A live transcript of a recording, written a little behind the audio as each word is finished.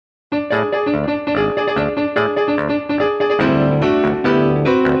Hello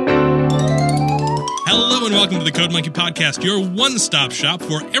and welcome to the Code Monkey Podcast, your one-stop shop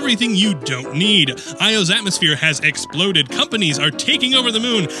for everything you don't need. Io's atmosphere has exploded, companies are taking over the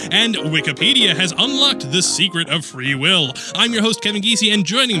moon, and Wikipedia has unlocked the secret of free will. I'm your host, Kevin Giese, and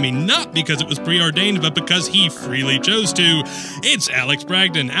joining me, not because it was preordained, but because he freely chose to, it's Alex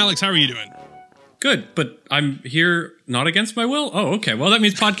Bragdon. Alex, how are you doing? Good, but I'm here not against my will? Oh, okay. Well, that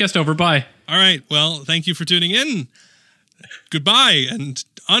means podcast over. Bye. All right. Well, thank you for tuning in. Goodbye, and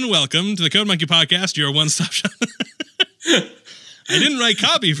unwelcome to the Code Monkey Podcast, your one-stop shop. I didn't write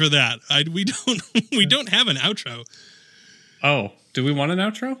copy for that. We don't have an outro. Oh, do we want an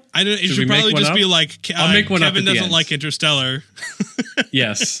outro? It should probably just be like, I'll make one Kevin up at the doesn't end. like Interstellar.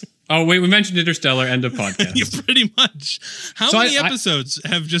 Yes. Oh, wait, we mentioned Interstellar, end of podcast. Yeah, pretty much. How many episodes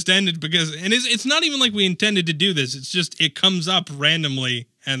have just ended because, and it's not even like we intended to do this. It's just, it comes up randomly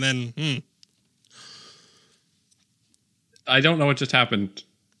and then, I don't know what just happened.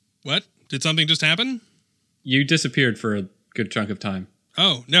 What? Did something just happen? You disappeared for a good chunk of time.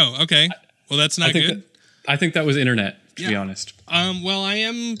 Oh, no. Okay. Well, that's not good. I think that was internet, to be honest. Well,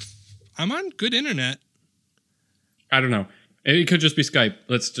 I'm on good internet. I don't know. It could just be Skype.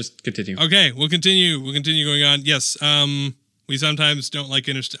 Let's just continue. Okay, we'll continue. We'll continue going on. Yes, we sometimes don't like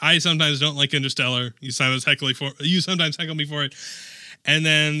I sometimes don't like Interstellar. You sometimes heckle me for it. And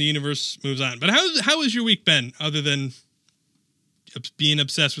then the universe moves on. But how has your week been, other than being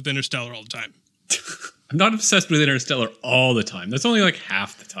obsessed with Interstellar all the time? I'm not obsessed with Interstellar all the time. That's only like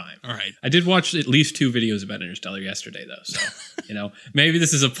half the time. All right. I did watch at least 2 videos about Interstellar yesterday, though. So, maybe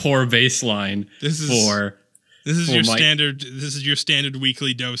this is a poor baseline This is your standard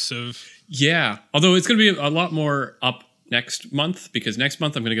weekly dose of... Yeah. Although it's going to be a lot more up next month, because next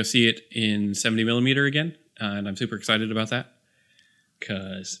month I'm going to go see it in 70mm again. And I'm super excited about that.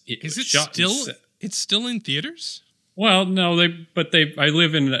 Because it's still in theaters? Well, no, I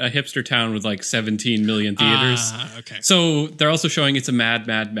live in a hipster town with like 17 million theaters. Okay. So they're also showing It's a Mad,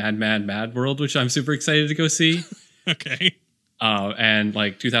 Mad, Mad, Mad, Mad World, which I'm super excited to go see. Okay. And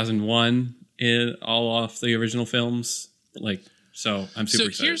like 2001 all off the original films. So I'm super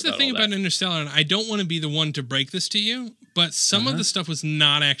excited. So here's the thing about Interstellar, and I don't want to be the one to break this to you, but some of the stuff was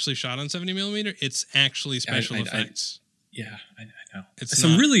not actually shot on 70mm. It's actually special effects. I know. It's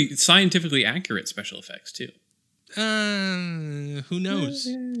some really scientifically accurate special effects too. Who knows?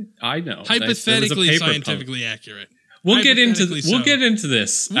 I know. Hypothetically, scientifically accurate. We'll get into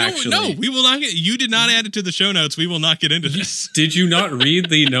this. Actually, no, we will not get. You did not add it to the show notes. We will not get into this. Did you not read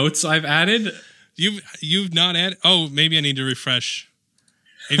the notes I've added? You've not added. Oh, maybe I need to refresh.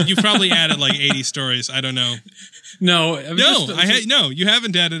 You probably added like 80 stories. I don't know. No, you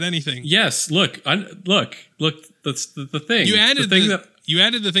haven't added anything. Yes, look. That's the thing. You added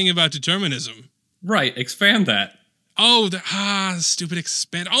the thing about determinism. Right. Expand that. Oh, stupid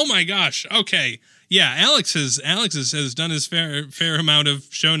expand. Oh my gosh. Okay. Yeah, Alex has done his fair amount of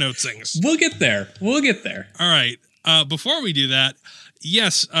show notes things. We'll get there. All right. Before we do that,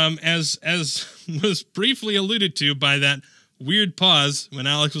 yes, as was briefly alluded to by that weird pause when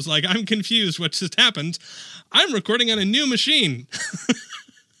Alex was like, "I'm confused. What just happened?" I'm recording on a new machine.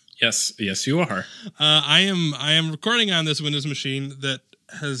 Yes, you are. I am recording on this Windows machine that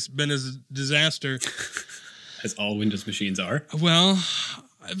has been a disaster. As all Windows machines are. Well,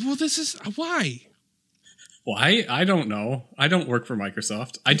 this is why. Why? I don't know. I don't work for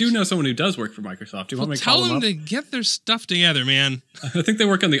Microsoft. I do know someone who does work for Microsoft. Do you want me to call them up? Tell them to get their stuff together, man. I think they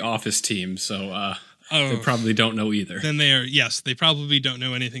work on the Office team, so they probably don't know either. Then they probably don't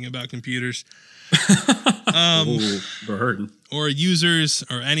know anything about computers. Burn. Or users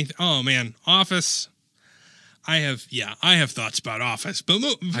or anything. Oh man, Office. I have thoughts about Office, but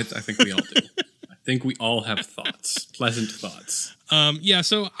I think we all do. I think we all have thoughts, pleasant thoughts.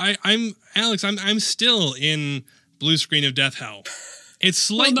 So I'm Alex. I'm still in Blue Screen of Death Hell. It's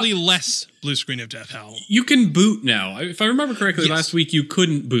slightly less Blue Screen of Death Hell. You can boot now. If I remember correctly, last week you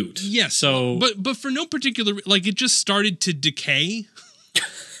couldn't boot. Yes. So, but for no particular, it just started to decay.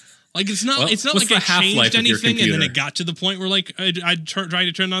 It's not like I changed anything and then it got to the point where I'd try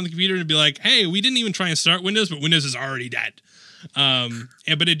to turn on the computer and be like, hey, we didn't even try and start Windows, but Windows is already dead. But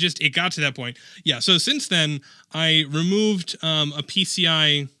it got to that point. Yeah. So since then I removed a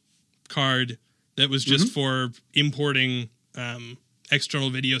PCI card that was just for importing external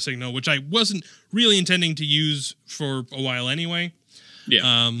video signal, which I wasn't really intending to use for a while anyway.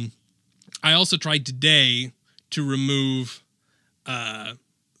 Yeah. I also tried today to remove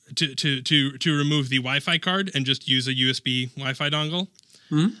to remove the Wi-Fi card and just use a USB Wi-Fi dongle.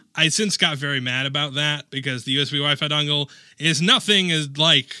 Mm-hmm. I since got very mad about that because the USB Wi-Fi dongle is nothing as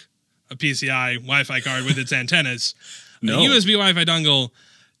like a PCI Wi-Fi card with its antennas. No. A USB Wi-Fi dongle,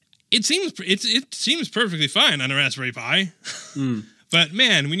 it seems perfectly fine on a Raspberry Pi. But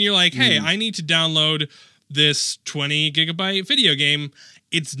man, when you're like, hey, I need to download this 20 gigabyte video game,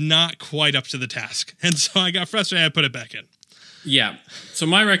 it's not quite up to the task. And so I got frustrated. I put it back in. Yeah. So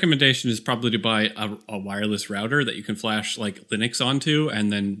my recommendation is probably to buy a wireless router that you can flash like Linux onto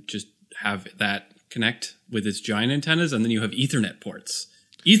and then just have that connect with its giant antennas. And then you have Ethernet ports.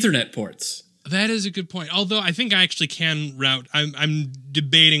 That is a good point. Although I think I actually can route. I'm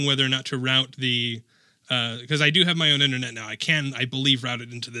debating whether or not to route the, because I do have my own internet now. I believe, route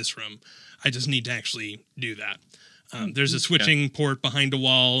it into this room. I just need to actually do that. There's a switching port behind a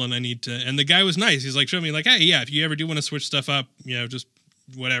wall, and I need to. And the guy was nice. He's like, showed me like, hey, yeah, if you ever do want to switch stuff up, just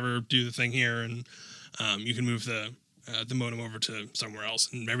whatever, do the thing here, and you can move the modem over to somewhere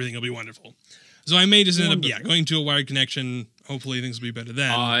else, and everything will be wonderful. So I may just end up, going to a wired connection. Hopefully things will be better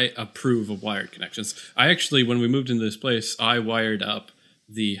then. I approve of wired connections. I actually, when we moved into this place, I wired up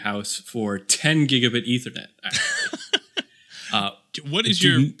the house for 10 gigabit Ethernet. What is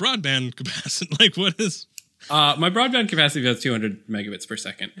your broadband capacity? Like, what is... my broadband capacity is 200 megabits per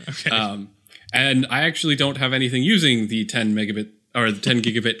second. Okay. And I actually don't have anything using the 10 megabit or the 10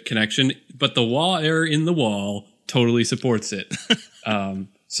 gigabit connection, but the wire in the wall totally supports it.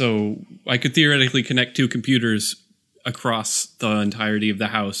 So I could theoretically connect two computers across the entirety of the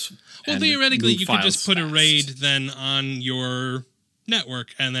house. Well, theoretically, you could just put a RAID then on your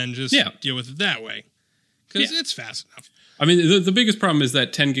network and then just deal with it that way. Because it's fast enough. I mean, the biggest problem is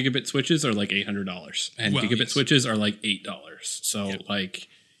that 10 gigabit switches are like $800 and gigabit switches are like $8. So like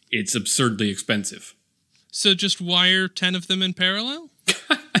it's absurdly expensive. So just wire 10 of them in parallel?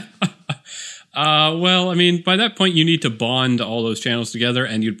 Well, I mean, by that point you need to bond all those channels together,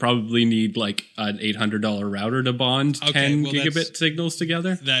 and you'd probably need like an $800 router to bond 10 gigabit signals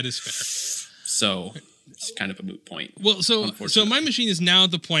together. That is fair. So it's kind of a moot point. Well, so my machine is now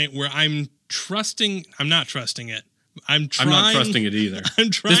at the point where I'm not trusting it. I'm not trusting it either.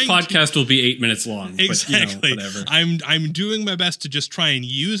 This podcast will be 8 minutes long. Exactly. But, whatever. I'm doing my best to just try and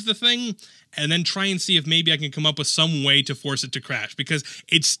use the thing, and then try and see if maybe I can come up with some way to force it to crash, because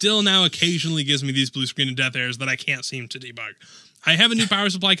it still now occasionally gives me these blue screen and death errors that I can't seem to debug. I have a new power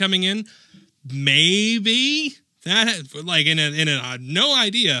supply coming in. Maybe that, like, no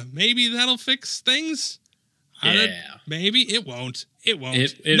idea. Maybe that'll fix things. Maybe it won't. It won't.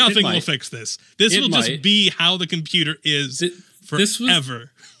 Nothing will fix this. This will just be how the computer is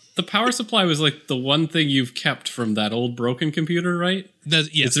forever. The power supply was like the one thing you've kept from that old broken computer, right? That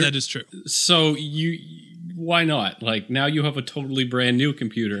is true. So why not? Like, now you have a totally brand new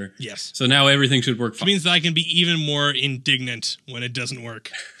computer. Yes. So now everything should work fine. Which means that I can be even more indignant when it doesn't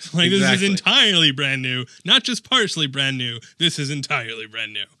work. Like, this is entirely brand new. Not just partially brand new. This is entirely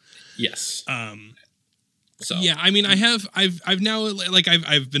brand new. Yes. So yeah, I mean, I've now, like,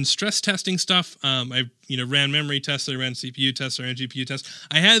 I've been stress testing stuff. I've ran memory tests, I ran CPU tests, I ran GPU tests.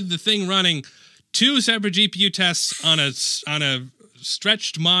 I had the thing running 2 separate GPU tests on a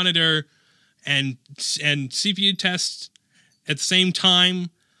stretched monitor and CPU tests at the same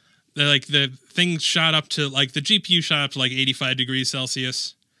time. The thing shot up to, like, the GPU shot up to like 85 degrees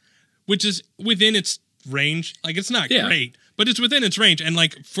Celsius, which is within its range. Like, it's not great, but it's within its range. And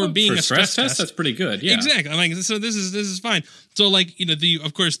like for being a stress test, that's pretty good. Yeah, exactly. I'm like, so this is fine. So like,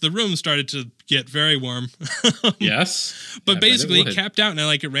 of course the room started to get very warm. Yes, but basically it capped out, and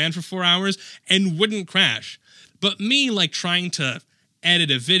it ran for 4 hours and wouldn't crash. But me, like, trying to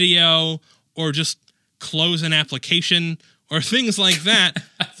edit a video or just close an application or things like that,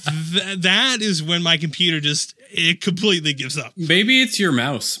 that is when my computer it completely gives up. Maybe it's your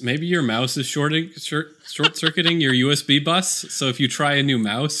mouse. Maybe your mouse is short-circuiting your USB bus. So if you try a new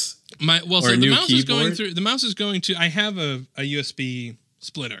mouse, the mouse is going to. I have a USB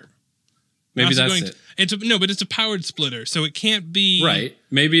splitter. Maybe that's it. But it's a powered splitter, so it can't be right.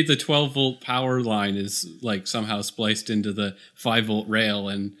 Maybe the 12-volt power line is like somehow spliced into the 5-volt rail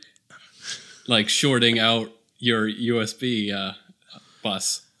and like shorting out your USB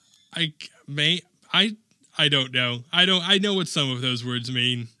bus. I don't know. I know what some of those words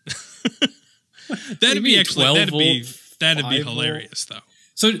mean. That'd be hilarious though.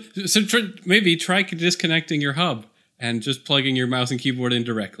 So maybe try disconnecting your hub and just plugging your mouse and keyboard in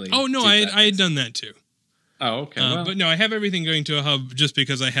directly. Oh no, I had done that too. Oh, okay. But no, I have everything going to a hub just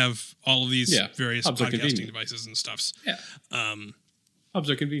because I have all of these various podcasting devices and stuffs. Yeah. Hubs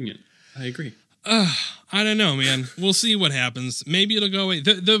are convenient. I agree. I don't know, man. We'll see what happens. Maybe it'll go away.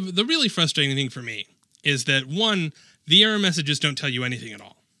 The really frustrating thing for me is that, one, the error messages don't tell you anything at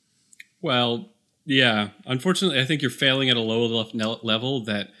all. Well, Yeah. Unfortunately, I think you're failing at a low enough level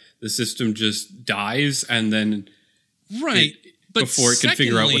that the system just dies and then but before it can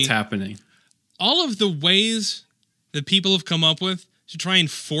figure out what's happening. All of the ways that people have come up with to try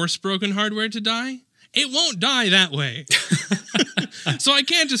and force broken hardware to die, it won't die that way. So I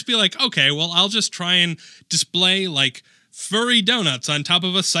can't just be like, okay, well, I'll just try and display like furry donuts on top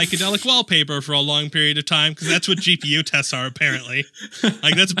of a psychedelic wallpaper for a long period of time, because that's what GPU tests are, apparently.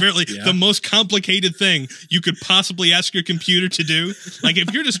 Like, that's apparently the most complicated thing you could possibly ask your computer to do. Like,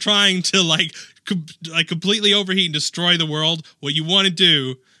 if you're just trying to like completely overheat and destroy the world, what you want to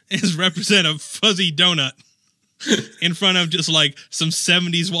do is represent a fuzzy donut in front of just like some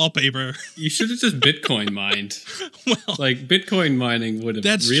 70s wallpaper. You should have just Bitcoin mined. Well, like Bitcoin mining would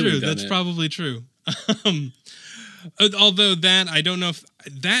have really done That's probably true. Although that, I don't know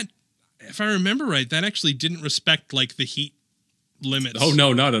if I remember right, that actually didn't respect like the heat limits. Oh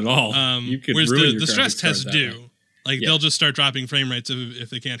no, not at all. You could whereas ruin the stress tests do. Like they'll just start dropping frame rates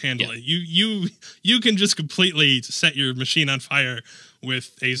if they can't handle it. You can just completely set your machine on fire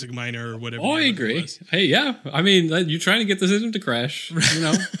with ASIC miner or whatever. Oh, I agree. Hey, yeah. I mean, you're trying to get the system to crash, you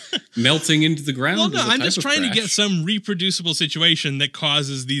know, melting into the ground. Well, no, I'm just trying to get some reproducible situation that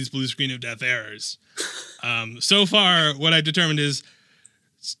causes these blue screen of death errors. So far, what I've determined is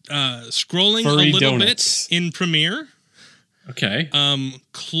scrolling a little bit in Premiere. Okay.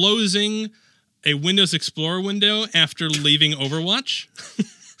 Closing a Windows Explorer window after leaving Overwatch.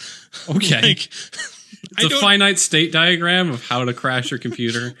 Okay. Like, it's a finite state diagram of how to crash your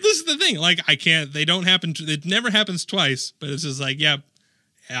computer. This is the thing. Like, I can't, they don't happen, it never happens twice, but it's just like, yeah,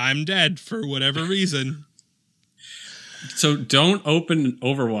 I'm dead for whatever reason. So don't open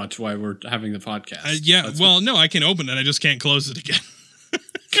Overwatch while we're having the podcast. No, I can open it. I just can't close it again.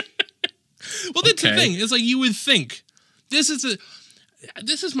 Well, that's the thing. It's like, you would think, this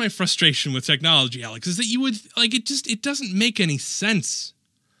is my frustration with technology, Alex, is that you would, like, it doesn't make any sense.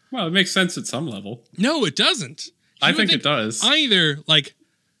 Well, it makes sense at some level. No, it doesn't. I think it does. Either, like,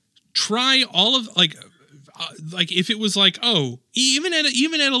 try all of, like if it was like, oh, even at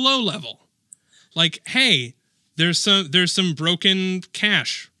a low level, like, hey, there's some broken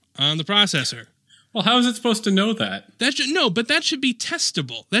cache on the processor. Well, how is it supposed to know that? But that should be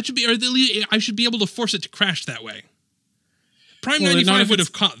testable. That should be, or at least I should be able to force it to crash that way. Prime 95 would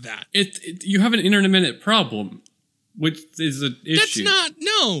have caught that. You have an intermittent problem, which is an issue.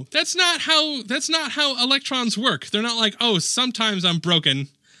 That's not how electrons work. They're not like, oh, sometimes I'm broken.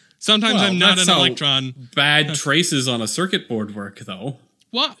 Sometimes I'm not an electron. Bad traces on a circuit board work, though.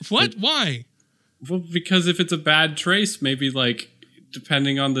 What? Why? Well, because if it's a bad trace, maybe like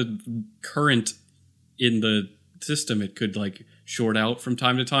depending on the current in the system, it could like short out from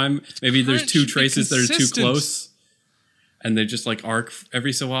time to time. Maybe there's two traces that are too close, and they just like arc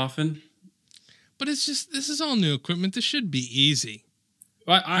every so often. But it's just, this is all new equipment. This should be easy.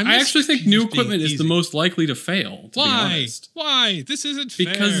 I actually think new equipment is the most likely to fail, to be honest. Why? This isn't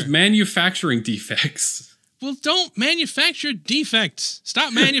fair. Because manufacturing defects. Well, don't manufacture defects.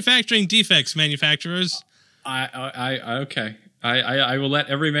 Stop manufacturing defects, manufacturers. Okay. I will let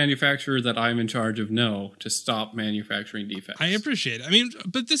every manufacturer that I'm in charge of know to stop manufacturing defects. I appreciate it. I mean,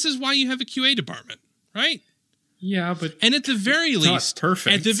 but this is why you have a QA department, right? Yeah, but and at the very least, not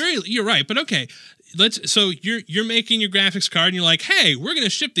perfect. You're right, but okay. So you're making your graphics card and you're like, hey, we're going to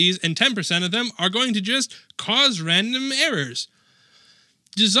ship these and 10% of them are going to just cause random errors.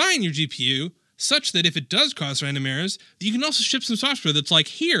 Design your GPU such that if it does cause random errors, you can also ship some software that's like,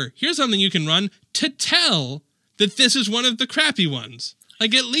 here's something you can run to tell that this is one of the crappy ones.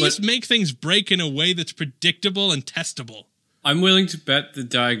 Like, at least make things break in a way that's predictable and testable. I'm willing to bet the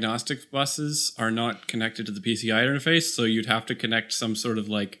diagnostic buses are not connected to the PCI interface, so you'd have to connect some sort of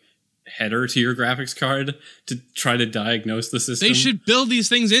like header to your graphics card to try to diagnose the system. They should build these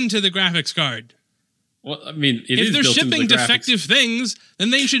things into the graphics card. Well, I mean, if they're shipping defective things, then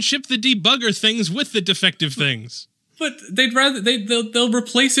they should ship the debugger things with the defective things. But they'll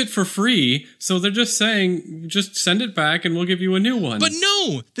replace it for free, so they're just saying, just send it back and we'll give you a new one. But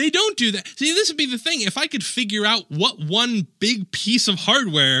no, they don't do that. See, this would be the thing. If I could figure out what one big piece of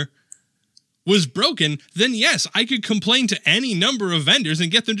hardware was broken, then yes, I could complain to any number of vendors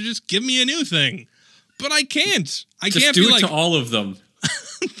and get them to just give me a new thing. But I can't. I can't do it to all of them.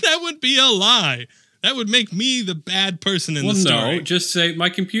 That would be a lie. That would make me the bad person in the story. No, just say, my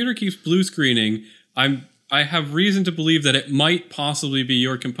computer keeps blue screening. I have reason to believe that it might possibly be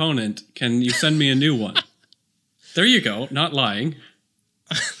your component. Can you send me a new one? There you go. Not lying.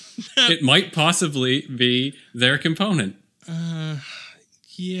 It might possibly be their component.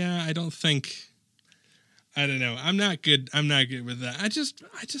 Yeah, I don't know. I'm not good with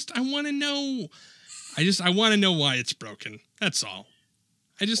that. I want to know. I want to know why it's broken. That's all.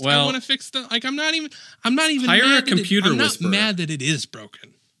 I want to fix the, like, I'm not even hire a computer whisperer. I'm not mad that it is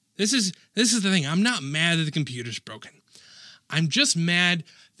broken. This is the thing. I'm not mad that the computer's broken. I'm just mad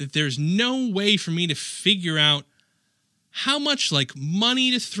that there's no way for me to figure out how much, like, money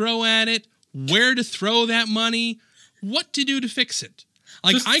to throw at it, where to throw that money, what to do to fix it.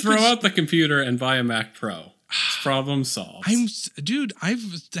 Like, just throw out the computer and buy a Mac Pro. Problem solved. I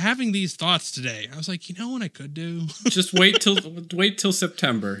was having these thoughts today. I was like, you know what I could do? Just wait till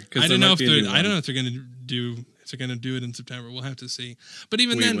September. I don't know if they're going to do it in September. We'll have to see. But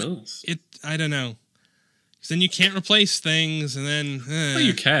even I don't know. Because then you can't replace things, and then well,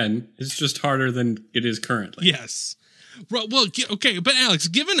 you can. It's just harder than it is currently. Yes. Well, okay, but Alex,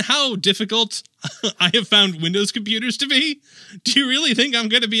 given how difficult I have found Windows computers to be, do you really think I'm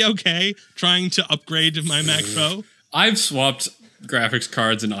going to be okay trying to upgrade my Mac Pro? I've swapped graphics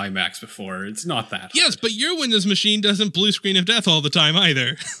cards and iMacs before. It's not that hard. Yes, but your Windows machine doesn't blue screen of death all the time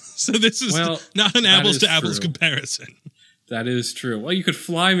either. So this is not an apples-to-apples comparison. That is true. Well, you could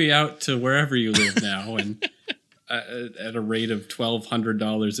fly me out to wherever you live now, and at a rate of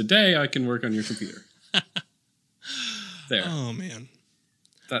 $1,200 a day, I can work on your computer. There. Oh, man.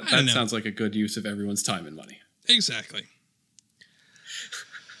 That sounds like a good use of everyone's time and money. Exactly.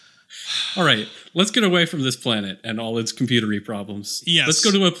 All right, let's get away from this planet and all its computery problems. Yes. Let's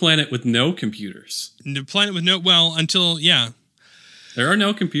go to a planet with no computers. A planet with There are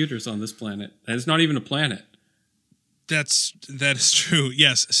no computers on this planet, and it's not even a planet. That is true.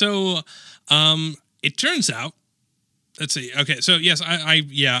 Yes. So, it turns out. Let's see. Okay. So yes, I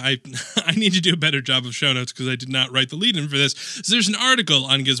need to do a better job of show notes because I did not write the lead-in for this. So there's an article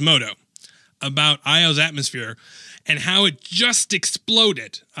on Gizmodo about Io's atmosphere and how it just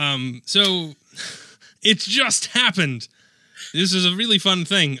exploded. So it just happened. This is a really fun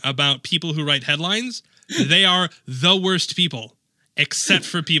thing about people who write headlines. They are the worst people, except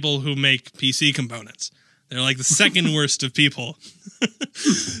for people who make PC components. They're like the second worst of people.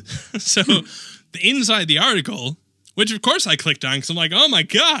 So inside the article, which of course I clicked on because I'm like, oh my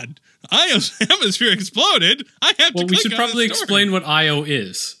god, Io's atmosphere exploded. I have to click on. Well, we should probably explain what Io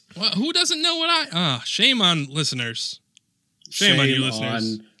is. Well, who doesn't know what shame on listeners. Shame on you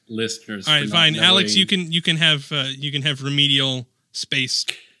listeners. All right, fine, Alex. You can have remedial space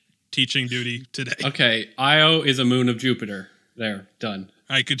teaching duty today. Okay, Io is a moon of Jupiter. There, done.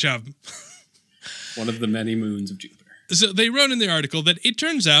 All right, good job. One of the many moons of Jupiter. So they wrote in the article that it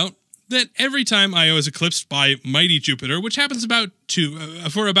turns out that every time Io is eclipsed by mighty Jupiter, which happens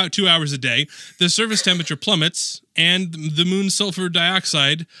for about 2 hours a day, the surface temperature plummets and the moon's sulfur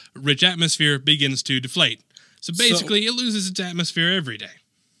dioxide-rich atmosphere begins to deflate. So basically, it loses its atmosphere every day.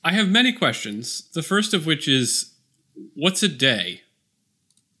 I have many questions. The first of which is, what's a day?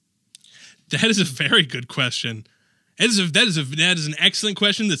 That is a very good question. That is an excellent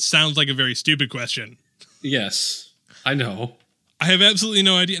question that sounds like a very stupid question. Yes, I know. I have absolutely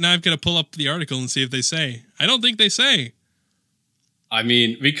no idea. Now I've got to pull up the article and see if they say. I don't think they say. I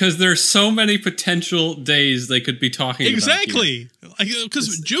mean, because there's so many potential days they could be talking about. Exactly.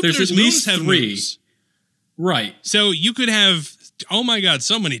 Because Jupiter's moons have moons. Right. So you could have, oh my god,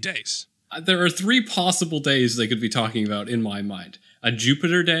 so many days. There are 3 possible days they could be talking about in my mind. A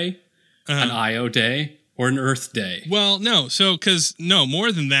Jupiter day, an Io day, or an Earth day. Well, no. So,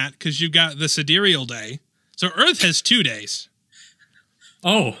 more than that, because you've got the sidereal day. So Earth has 2 days.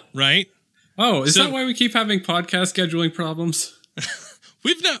 Oh. Right? Oh, is that why we keep having podcast scheduling problems?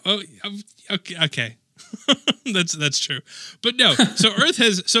 We've not... Oh, okay. That's true. But no, so Earth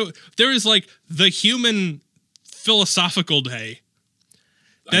has... So there is like the human philosophical day.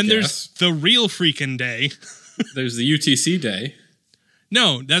 Then there's the real freaking day. There's the UTC day.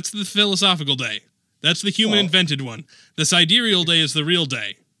 No, that's the philosophical day. That's the human invented one. The sidereal day is the real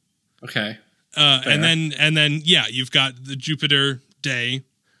day. Okay. And then you've got the Jupiter day.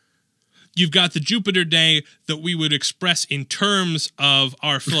 You've got the Jupiter day that we would express in terms of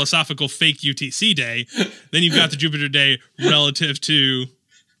our philosophical fake UTC day. Then you've got the Jupiter day relative to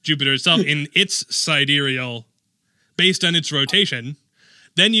Jupiter itself in its sidereal, based on its rotation.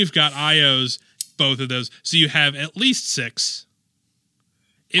 Then you've got Io's, both of those. So you have at least 6.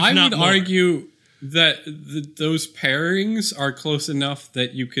 I would argue that those pairings are close enough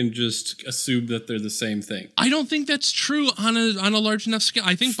that you can just assume that they're the same thing. I don't think that's true on a large enough scale.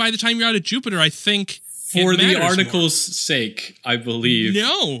 I think by the time you're out of Jupiter, I think for the article's sake, I believe.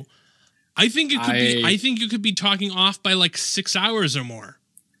 No, I think it could be. I think you could be talking off by like 6 hours or more.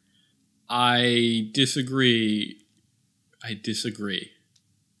 I disagree.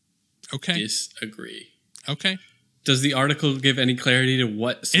 Okay. Disagree. Okay. Does the article give any clarity to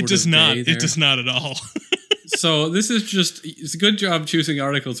what sort it does of not. Day it does not at all. So this is just, it's a good job choosing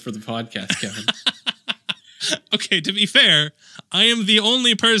articles for the podcast, Kevin. Okay, to be fair, I am the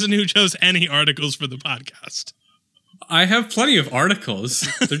only person who chose any articles for the podcast. I have plenty of articles.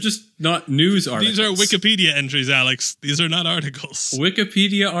 They're just not news articles. These are Wikipedia entries, Alex. These are not articles.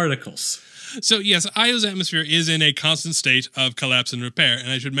 Wikipedia articles. So, yes, Io's atmosphere is in a constant state of collapse and repair.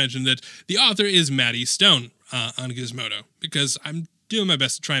 And I should mention that the author is Maddie Stone on Gizmodo, because I'm doing my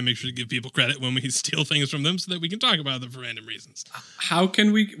best to try and make sure to give people credit when we steal things from them so that we can talk about them for random reasons. How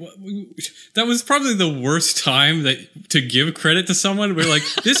can we... That was probably the worst time to give credit to someone. We're like,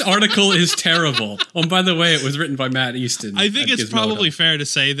 this article is terrible. Oh, by the way, it was written by Matt Easton. I think it's probably fair to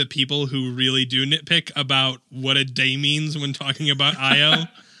say that people who really do nitpick about what a day means when talking about Io...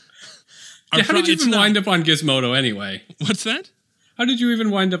 Yeah, how did you even wind up on Gizmodo anyway? What's that? How did you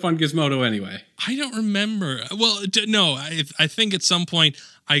even wind up on Gizmodo anyway? I don't remember. Well, no, I think at some point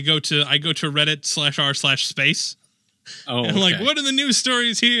I go to Reddit/r/space. Oh, and I'm like, what are the news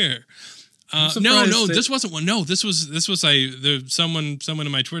stories here? No, this wasn't one. No, this was someone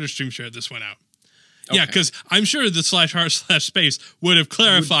in my Twitter stream shared this one out. Okay. Yeah, because I'm sure the /r/space would have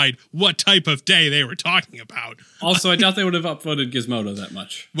clarified what type of day they were talking about. Also, I doubt they would have upvoted Gizmodo that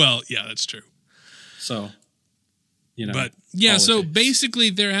much. Well, yeah, that's true. So, but yeah, politics. So basically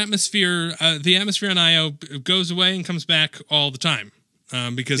their atmosphere, the atmosphere on Io goes away and comes back all the time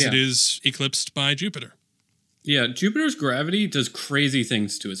because it is eclipsed by Jupiter. Yeah, Jupiter's gravity does crazy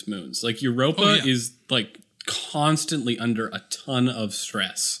things to its moons. Like Europa is like constantly under a ton of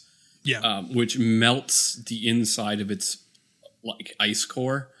stress. Yeah, which melts the inside of its like ice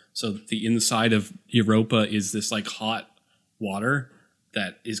core. So the inside of Europa is this like hot water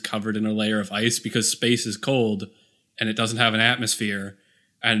that is covered in a layer of ice because space is cold and it doesn't have an atmosphere.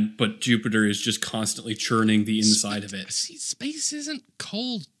 But Jupiter is just constantly churning the inside of it. See, space isn't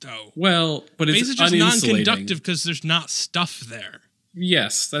cold though. Well, but space it's just non-conductive because there's not stuff there.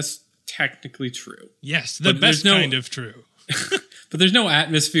 Yes, that's technically true. Yes, the best kind of true. But there's no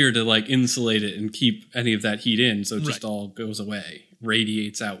atmosphere to like insulate it and keep any of that heat in, so it just all goes away,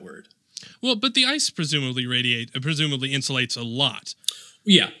 radiates outward. Well, but the ice presumably insulates a lot.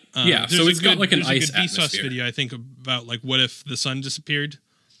 Yeah, yeah. So it's got like an ice atmosphere. There's a good Vsauce video I think about like what if the sun disappeared,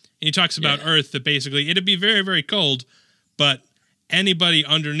 and he talks about Earth that basically it'd be very very cold, but anybody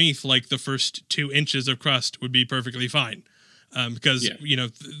underneath like the first 2 inches of crust would be perfectly fine, because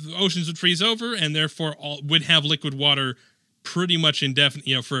the oceans would freeze over and therefore would have liquid water pretty much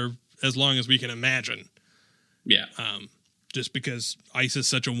indefinite, for as long as we can imagine. Yeah. Just because ice is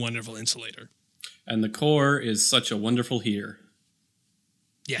such a wonderful insulator. And the core is such a wonderful heater.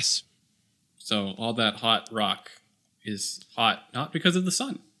 Yes. So all that hot rock is hot, not because of the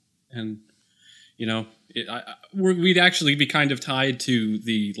sun. And, we'd actually be kind of tied to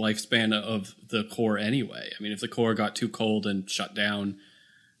the lifespan of the core anyway. I mean, if the core got too cold and shut down,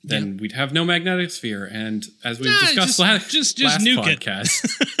 then we'd have no magnetic sphere. And as we discussed last podcast,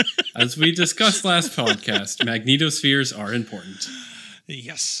 magnetospheres are important.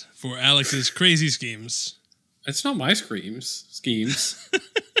 Yes, for Alex's crazy schemes. It's not my schemes.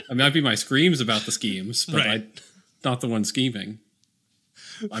 I might be my screams about the schemes, but I'm not the one scheming.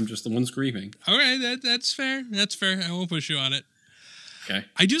 I'm just the one screaming. All right, that's fair. That's fair. I won't push you on it. Okay.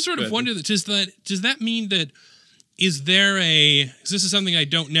 I do sort of wonder that does that mean that is there this is something I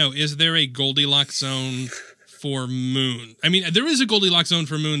don't know. Is there a Goldilocks zone for moon? I mean, there is a Goldilocks zone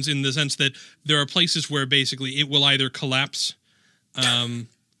for moons in the sense that there are places where basically it will either collapse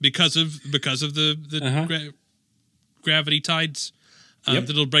because of the gravity tides that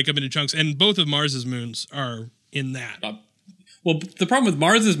it'll break up into chunks. And both of Mars's moons are in that. Well, the problem with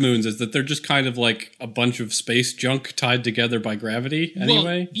Mars's moons is that they're just kind of like a bunch of space junk tied together by gravity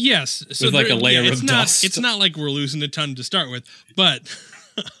anyway. Well, yes. So with like a layer of dust. It's not like we're losing a ton to start with, but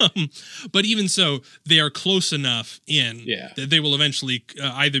even so, they are close enough that they will eventually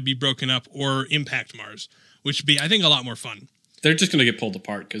either be broken up or impact Mars, which would be, I think, a lot more fun. They're just going to get pulled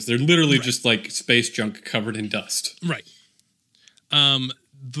apart because they're literally just like space junk covered in dust. Right.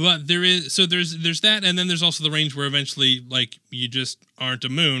 But there's that, and then there's also the range where eventually, like, you just aren't a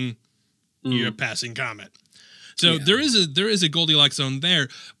moon, you're a passing comet. So there is a Goldilocks zone there,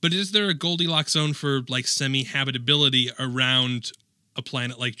 but is there a Goldilocks zone for like semi-habitability around a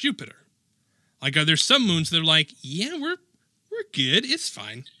planet like Jupiter? Like, are there some moons that are like, yeah, we're good, it's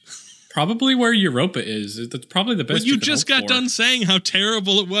fine. Probably where Europa is. That's probably the best. But you just got done saying how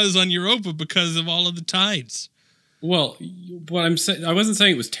terrible it was on Europa because of all of the tides. Well, what I'm saying, I wasn't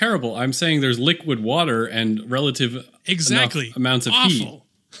saying it was terrible. I'm saying there's liquid water and relative enough amounts of heat.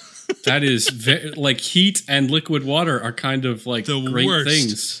 That is like heat and liquid water are kind of like the great worst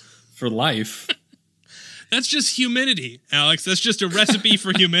things for life. That's just humidity, Alex. That's just a recipe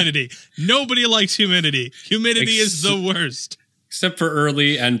for humidity. Nobody likes humidity. Humidity is the worst. Except for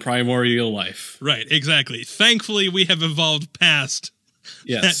early and primordial life. Right, exactly. Thankfully, we have evolved past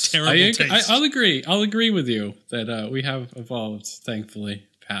that terrible taste. I'll agree. I'll agree with you that we have evolved, thankfully,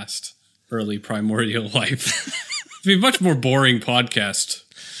 past early primordial life. It'd be a much more boring podcast.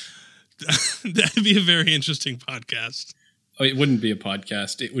 That'd be a very interesting podcast. Oh, it wouldn't be a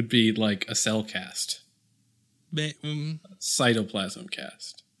podcast. It would be like a cell cast. Cytoplasm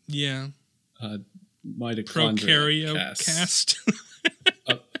cast. Yeah. Mitochondria cast.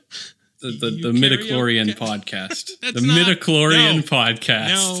 The midichlorian podcast. The midichlorian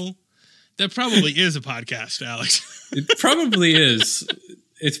podcast. No. That probably is a podcast, Alex. It probably is.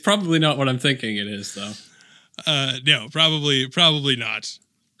 It's probably not what I'm thinking it is, though. No, probably not.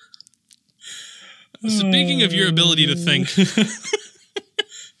 Speaking of your ability to think.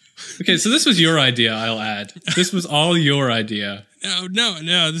 Okay, so this was your idea, I'll add. This was all your idea.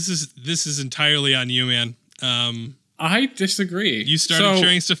 No. This is entirely on you, man. I disagree. You started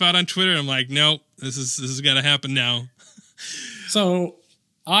sharing stuff out on Twitter. I'm like, nope, this is got to happen now. So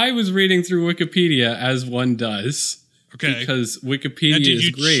I was reading through Wikipedia as one does. Okay. Because Wikipedia is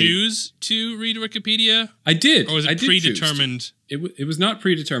great. Did you choose to read Wikipedia? I did. Or was it predetermined? It was not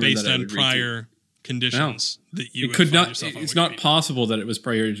predetermined based on prior conditions that you could not. It's not possible that it was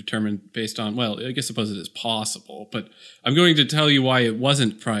prior determined based on. Well, I guess suppose it is possible, but I'm going to tell you why it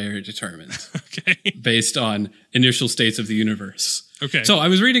wasn't prior determined. Okay. Based on initial states of the universe. Okay. So I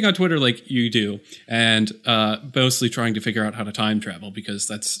was reading on Twitter like you do, and mostly trying to figure out how to time travel because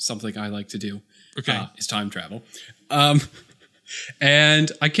that's something I like to do. Okay. Is time travel.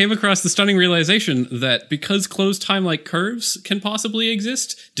 And I came across the stunning realization that because closed time-like curves can possibly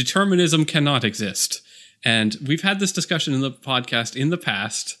exist, determinism cannot exist. And we've had this discussion in the podcast in the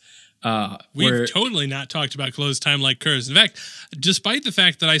past. We've totally not talked about closed time-like curves. In fact, despite the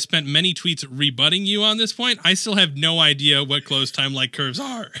fact that I spent many tweets rebutting you on this point, I still have no idea what closed time-like curves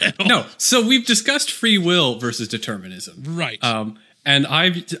are at all. No, so we've discussed free will versus determinism. Right. And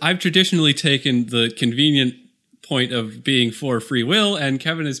I've traditionally taken the convenient point of being for free will, and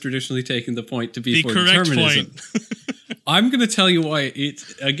Kevin has traditionally taken the point to be for determinism. I'm going to tell you why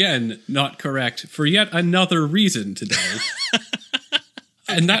it's, again, not correct for yet another reason today. Okay.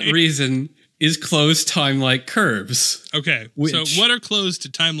 And that reason is closed time-like curves. Okay, so what are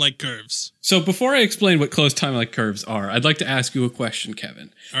closed time-like curves? So before I explain what closed time-like curves are, I'd like to ask you a question,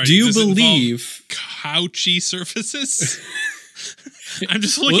 Kevin. Right, do you believe... Couchy surfaces? I'm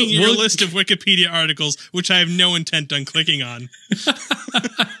just looking at your list of Wikipedia articles, which I have no intent on clicking on.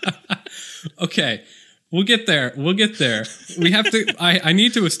 Okay, we'll get there. We have to. I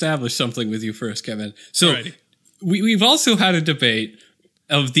need to establish something with you first, Kevin. So we've also had a debate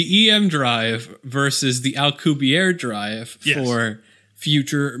of the EM drive versus the Alcubierre drive for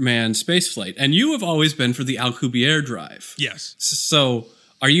future manned spaceflight, and you have always been for the Alcubierre drive. Yes. So.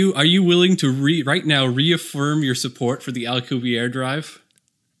 Are you willing to right now reaffirm your support for the Alcubierre drive?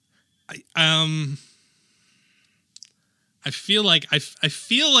 I feel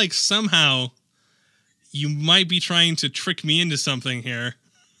like somehow you might be trying to trick me into something here.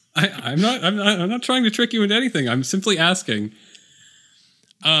 I'm not trying to trick you into anything. I'm simply asking.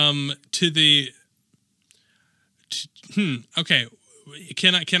 Okay.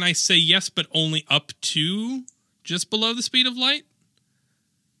 Can I say yes, but only up to just below the speed of light?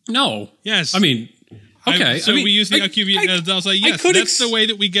 No. Yes. I mean, okay. We use the Alcubierre. I was like, yes, that's the way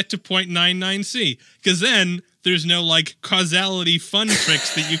that we get to 0.99c. Because then there's no like causality fun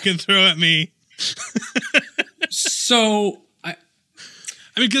tricks that you can throw at me. So I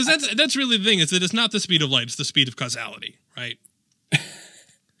mean, because that's really the thing is that it's not the speed of light; it's the speed of causality, right?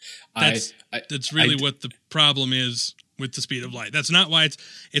 That's really what the problem is with the speed of light. That's not why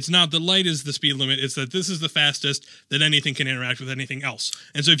it's not that light is the speed limit. It's that this is the fastest that anything can interact with anything else.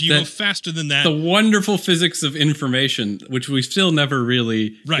 And so if you go faster than that, the wonderful physics of information, which we still never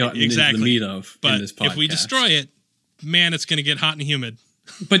really gotten into the meat of in this podcast. If we destroy it, man, it's going to get hot and humid.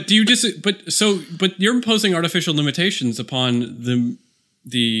 But do you just but you're imposing artificial limitations upon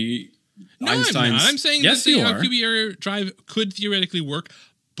the Einstein's. I'm saying that the Alcubierre drive could theoretically work,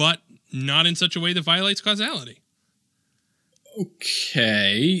 but not in such a way that violates causality.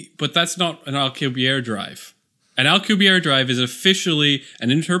 Okay, but that's not an Alcubierre drive. An Alcubierre drive is officially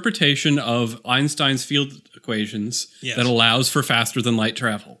an interpretation of Einstein's field equations that allows for faster than light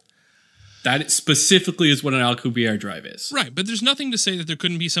travel. That specifically is what an Alcubierre drive is. Right, but there's nothing to say that there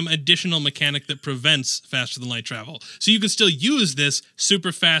couldn't be some additional mechanic that prevents faster than light travel. So you could still use this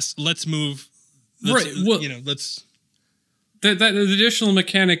super fast, let's move. Right, well, let's... That additional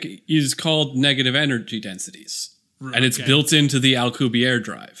mechanic is called negative energy densities. Right, and it's built into the Alcubierre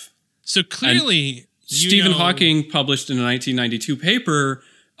drive. So clearly... Stephen Hawking published in a 1992 paper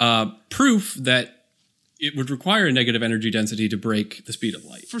proof that it would require a negative energy density to break the speed of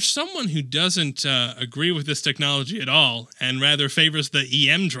light. For someone who doesn't agree with this technology at all and rather favors the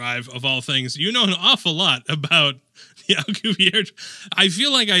EM drive of all things, you know an awful lot about the Alcubierre. I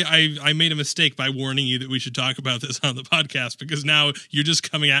feel like I made a mistake by warning you that we should talk about this on the podcast, because now you're just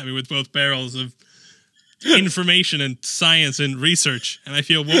coming at me with both barrels of information and science and research, and I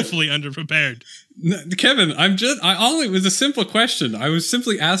feel woefully underprepared. No, Kevin, it was a simple question. I was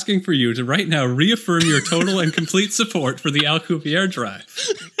simply asking for you to right now reaffirm your total and complete support for the Alcubierre drive,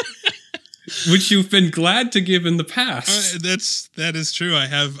 which you've been glad to give in the past. That is true. I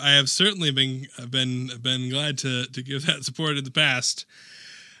have certainly been glad to give that support in the past.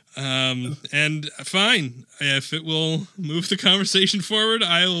 And fine, if it will move the conversation forward,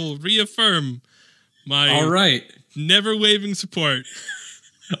 I will reaffirm my never waving support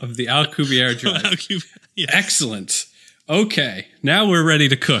of the Alcubierre drive. Yes. Excellent. Okay, now we're ready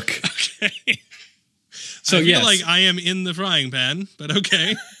to cook. Okay. So I feel like I am in the frying pan, but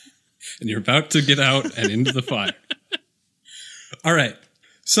okay. And you're about to get out and into the fire. All right.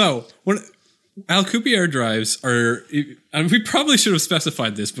 So when Alcubierre drives are, and we probably should have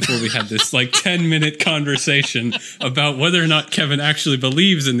specified this before we had this 10-minute conversation about whether or not Kevin actually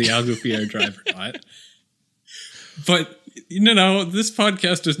believes in the Alcubierre drive or not. But this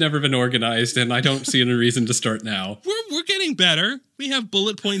podcast has never been organized, and I don't see any reason to start now. We're getting better. We have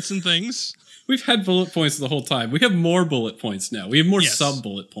bullet points and things. We've had bullet points the whole time. We have more bullet points now. We have more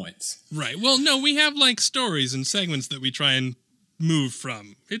sub-bullet points. Right. Well, no, we have stories and segments that we try and move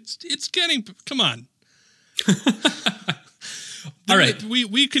from. It's getting... Come on. All right.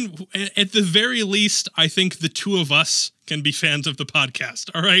 We can, at the very least, I think the two of us can be fans of the podcast.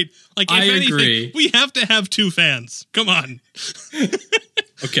 All right? I agree. We have to have two fans. Come on.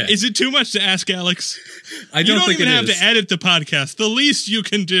 Okay. Is it too much to ask, Alex? I don't think it is. You don't even have to edit the podcast. The least you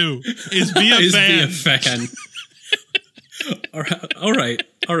can do is be a fan. Be a fan. All right.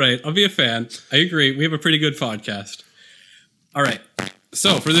 I'll be a fan. I agree. We have a pretty good podcast. All right.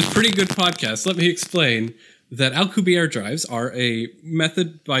 So for this pretty good podcast, let me explain that Alcubierre drives are a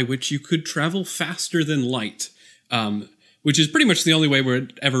method by which you could travel faster than light, which is pretty much the only way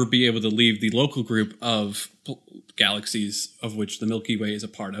we'd ever be able to leave the local group of galaxies of which the Milky Way is a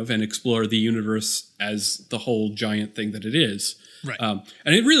part of and explore the universe as the whole giant thing that it is. Right.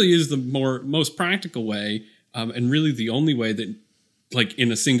 And it really is the most practical way, and really the only way that,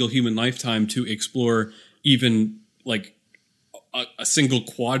 in a single human lifetime, to explore even a single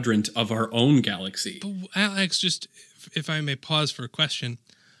quadrant of our own galaxy. But Alex, just if I may pause for a question,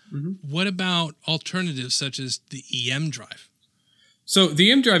 what about alternatives such as the EM drive? So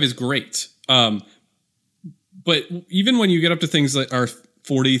the EM drive is great, but even when you get up to things that are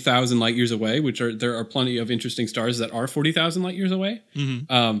 40,000 light years away, there are plenty of interesting stars that are 40,000 light years away.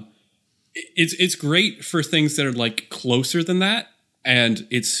 It's great for things that are closer than that. And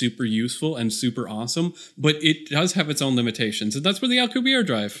it's super useful and super awesome, but it does have its own limitations. And that's where the Alcubierre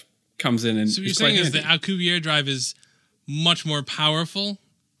drive comes in. And so what you're saying is the Alcubierre drive is much more powerful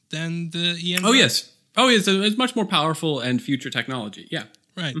than the EM drive? Oh, yes. It's much more powerful and future technology. Yeah.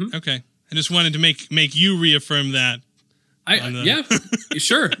 Right. Okay. I just wanted to make you reaffirm that. Yeah,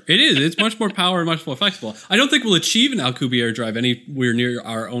 sure. It is. It's much more power and much more flexible. I don't think we'll achieve an Alcubierre drive anywhere near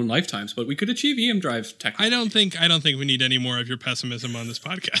our own lifetimes, but we could achieve EM drive technology. I don't think we need any more of your pessimism on this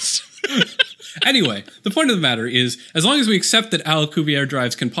podcast. Anyway, the point of the matter is, as long as we accept that Alcubierre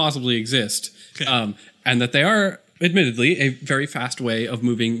drives can possibly exist, and that they are, admittedly, a very fast way of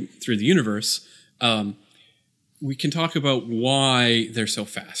moving through the universe, we can talk about why they're so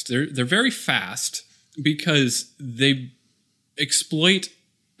fast. They're very fast because they exploit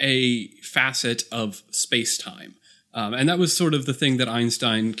a facet of space-time. And that was sort of the thing that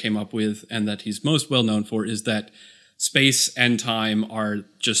Einstein came up with, and that he's most well known for, is that space and time are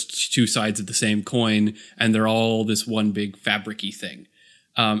just two sides of the same coin, and they're all this one big fabric-y thing.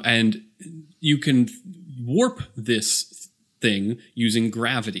 And you can warp this thing using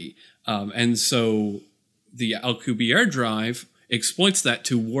gravity. And so the Alcubierre drive exploits that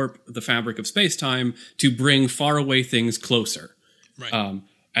to warp the fabric of space-time to bring faraway things closer. Right.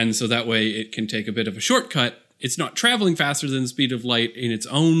 And so that way it can take a bit of a shortcut. It's not traveling faster than the speed of light in its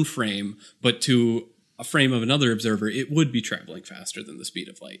own frame, but to a frame of another observer, it would be traveling faster than the speed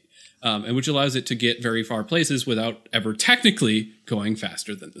of light, and which allows it to get very far places without ever technically going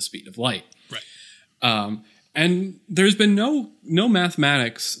faster than the speed of light. Right. And there's been no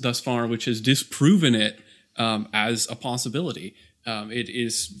mathematics thus far which has disproven it as a possibility. It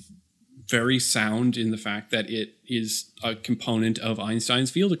is very sound in the fact that it is a component of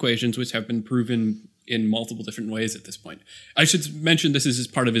Einstein's field equations, which have been proven in multiple different ways at this point. I should mention this is as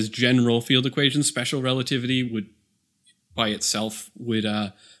part of his general field equations. Special relativity would, by itself, would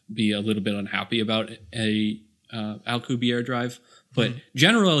be a little bit unhappy about a Alcubierre drive, but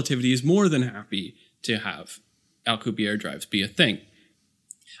general relativity is more than happy to have Alcubierre drives be a thing.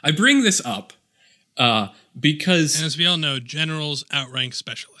 I bring this up because... And as we all know, generals outrank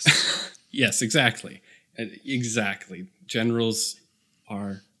specialists. Yes, exactly. Exactly. Generals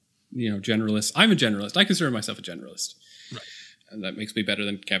are, generalists. I'm a generalist. I consider myself a generalist. Right. And that makes me better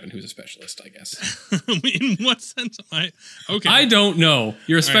than Kevin, who's a specialist, I guess. In what sense am I? Okay. I don't know.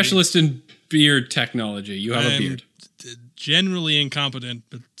 You're a specialist in beard technology. You have a beard. Generally incompetent,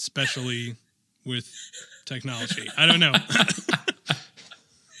 but especially with technology. I don't know.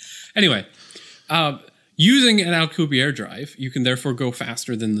 Anyway, using an Alcubierre drive, you can therefore go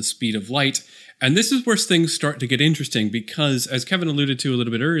faster than the speed of light. And this is where things start to get interesting because, as Kevin alluded to a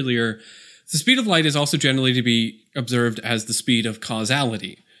little bit earlier, the speed of light is also generally to be observed as the speed of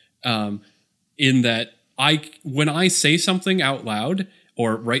causality. In that when I say something out loud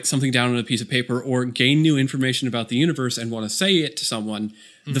or write something down on a piece of paper or gain new information about the universe and want to say it to someone,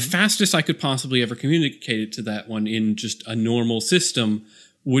 the fastest I could possibly ever communicate it to that one in just a normal system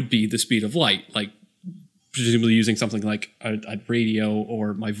would be the speed of light, like presumably using something like a radio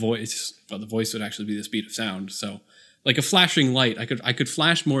or my voice. Well, the voice would actually be the speed of sound. So like a flashing light, I could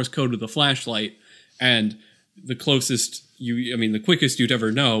flash Morse code with a flashlight, and the the quickest you'd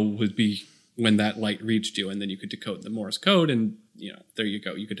ever know would be when that light reached you, and then you could decode the Morse code, and there you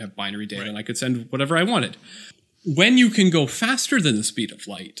go. You could have binary data, and I could send whatever I wanted. When you can go faster than the speed of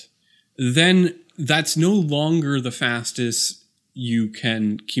light, then that's no longer the fastest you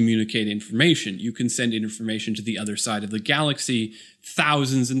can communicate information. You can send information to the other side of the galaxy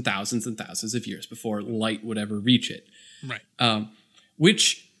thousands and thousands and thousands of years before light would ever reach it. Right.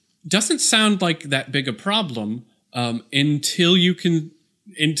 Which doesn't sound like that big a problem until you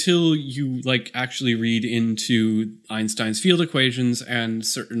actually read into Einstein's field equations and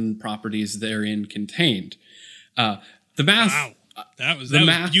certain properties therein contained. The math. Wow. That was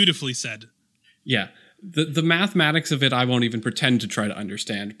beautifully said. Yeah. The mathematics of it, I won't even pretend to try to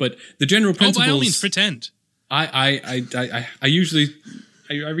understand, but the general principles. By all means, pretend. I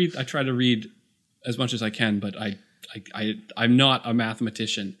try to read as much as I can, but I'm not a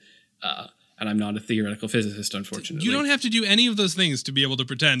mathematician, and I'm not a theoretical physicist, unfortunately. You don't have to do any of those things to be able to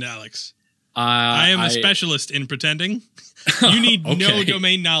pretend, Alex. I am a specialist in pretending. You need no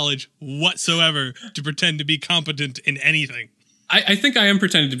domain knowledge whatsoever to pretend to be competent in anything. I think I am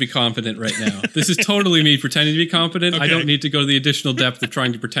pretending to be competent right now. This is totally me pretending to be competent. Okay. I don't need to go to the additional depth of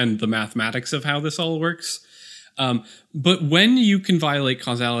trying to pretend the mathematics of how this all works. But when you can violate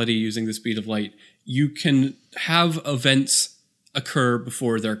causality using the speed of light, you can have events occur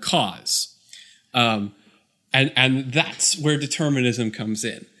before their cause. And that's where determinism comes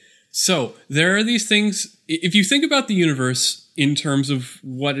in. So there are these things. If you think about the universe in terms of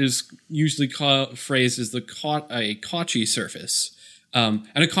what is usually phrased as a Cauchy surface, and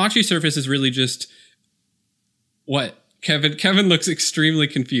a Cauchy surface is really just what? Kevin looks extremely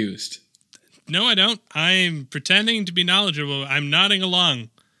confused. No, I don't. I'm pretending to be knowledgeable. I'm nodding along.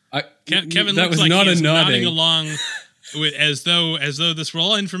 Kevin looks like he's nodding along as though this were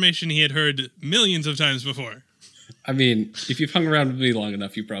all information he had heard millions of times before. I mean, if you've hung around with me long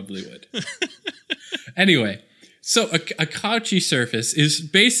enough, you probably would. Anyway, so a Cauchy surface is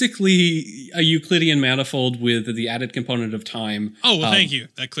basically a Euclidean manifold with the added component of time. Oh, well, thank you.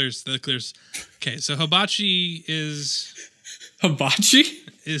 That clears. Okay, so hibachi is... Hibachi?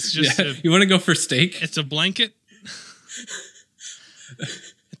 Is just you want to go for steak? It's a blanket.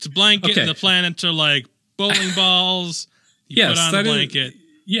 It's a blanket, and the planets are like bowling balls. You put on a blanket.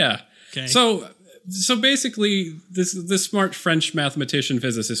 Yeah. Okay. So basically, this smart French mathematician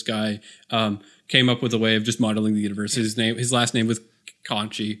physicist guy came up with a way of just modeling the universe. His last name was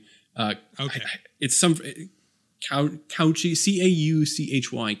Cauchy. Okay. It's some Cauchy,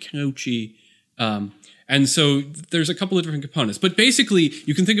 C-A-U-C-H-Y, Cauchy. And so there's a couple of different components, but basically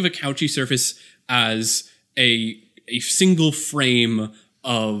you can think of a Cauchy surface as a single frame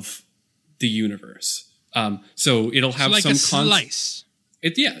of the universe. So it'll have like some slice.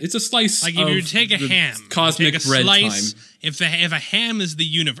 It's a slice. Like if you take a ham, cosmic take a bread slice, time. If a ham is the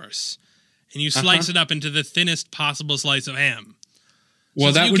universe, and you slice it up into the thinnest possible slice of ham.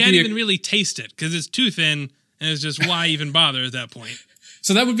 Well, that you can't even really taste it because it's too thin, and it's just why even bother at that point.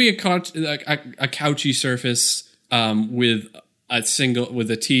 So that would be a couchy surface with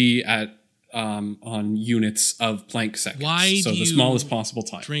a T at on units of Planck seconds. Why so do the smallest possible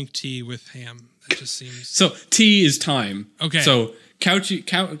time. Drink tea with ham? That just seems so. T is time. Okay. So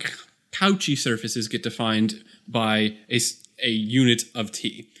couchy surfaces get defined by a unit of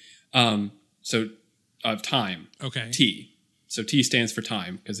T. So of time. Okay. T. So T stands for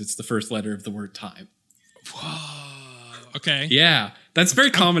time because it's the first letter of the word time. Whoa. Okay. Yeah, that's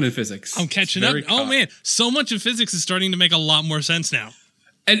very common in physics. I'm catching up. Oh man, so much of physics is starting to make a lot more sense now.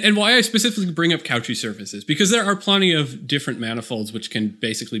 And why I specifically bring up couchy surfaces, because there are plenty of different manifolds which can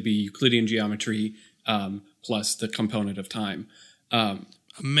basically be Euclidean geometry plus the component of time. A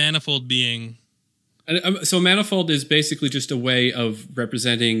manifold being... So a manifold is basically just a way of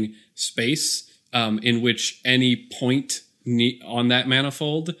representing space in which any point on that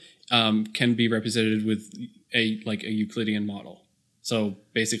manifold can be represented with a Euclidean model. So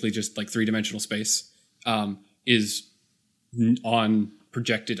basically just like three-dimensional space is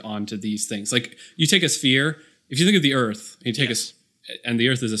projected onto these things. Like you take a sphere, if you think of the Earth, you take and the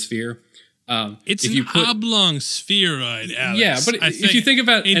Earth is a sphere. It's an oblong spheroid, Alex. Yeah, but if you think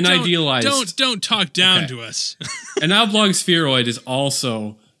about an idealized... Don't talk down to us. An oblong spheroid is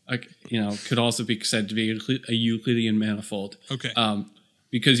also, could also be said to be a Euclidean manifold. Okay.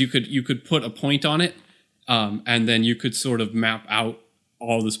 Because you could put a point on it, and then you could sort of map out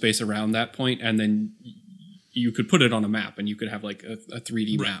all the space around that point, and then you could put it on a map, and you could have like a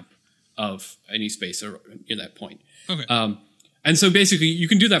 3D map of any space in that point. Okay. And so basically, you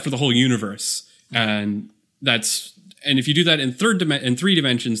can do that for the whole universe, and if you do that in 3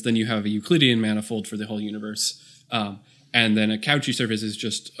 dimensions, then you have a Euclidean manifold for the whole universe, and then a couchy surface is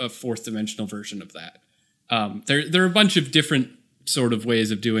just a 4th dimensional version of that. There are a bunch of different sort of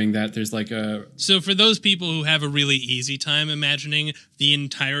ways of doing that. There's like a... So for those people who have a really easy time imagining the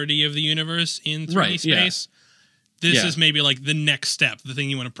entirety of the universe in 3D space, this is maybe like the next step, the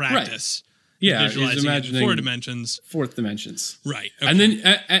thing you want to practice. Right. Yeah, is imagining 4 dimensions. 4th dimensions. Right. Okay. And then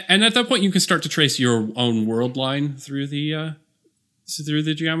and at that point you can start to trace your own world line through the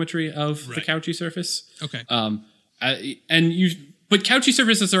geometry of the couchy surface. Okay. But couchy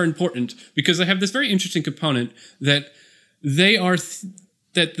surfaces are important because they have this very interesting component that their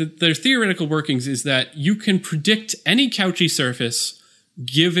theoretical workings is that you can predict any couchy surface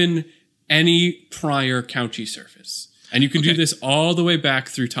given any prior couchy surface. And you can do this all the way back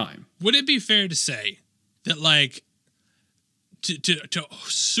through time. Would it be fair to say that, like, to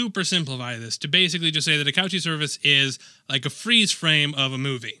super simplify this, to basically just say that a couchy surface is like a freeze frame of a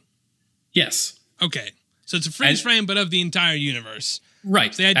movie? Yes. Okay. So it's a freeze frame, but of the entire universe.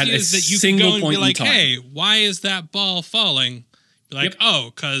 Right. So the idea is that you can go and be like, hey, why is that ball falling? Be like,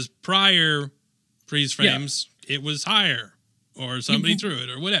 because prior freeze frames, it was higher, or somebody threw it,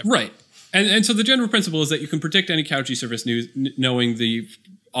 or whatever. Right. And so the general principle is that you can predict any couchy surface knowing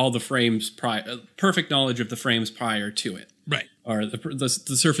all the frames perfect knowledge of the frames prior to it. Right. Or the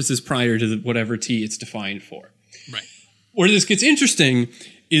surfaces prior to whatever T it's defined for. Right. Where this gets interesting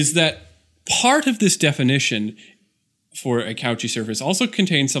is that part of this definition for a couchy surface also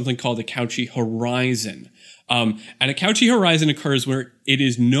contains something called a couchy horizon. And a couchy horizon occurs where it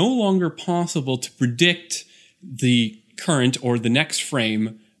is no longer possible to predict the current or the next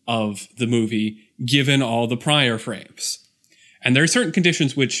frame of the movie given all the prior frames. And there are certain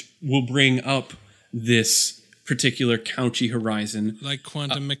conditions which will bring up this particular couchy horizon. Like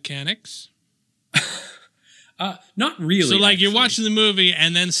quantum mechanics? Not really. So like you're watching the movie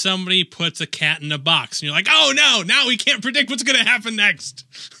and then somebody puts a cat in a box and you're like, oh no, now we can't predict what's going to happen next.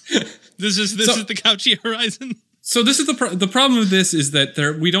 This is the couchy horizon. So this is the problem with this is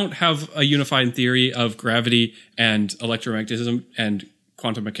that we don't have a unified theory of gravity and electromagnetism and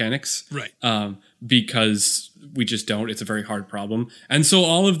quantum mechanics. Right. Because we just don't. It's a very hard problem. And so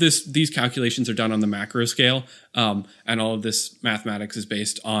all of these calculations are done on the macro scale. And all of this mathematics is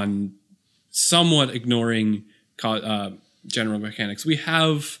based on somewhat ignoring general mechanics. We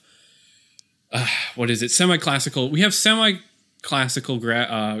have, semi-classical. We have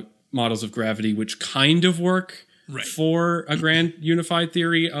semi-classical models of gravity which kind of work for a grand unified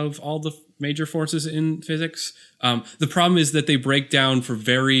theory of all the major forces in physics. The problem is that they break down for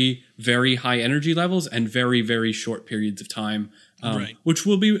very, very high energy levels and very, very short periods of time, which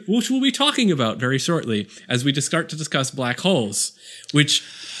we'll be talking about very shortly as we start to discuss black holes, which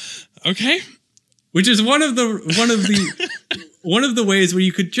is one of the ways where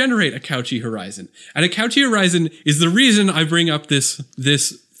you could generate a couchy horizon. And a couchy horizon is the reason I bring up this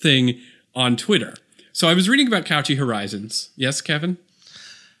thing on Twitter. So I was reading about Cauchy Horizons. Yes, Kevin?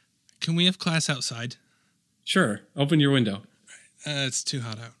 Can we have class outside? Sure. Open your window. It's too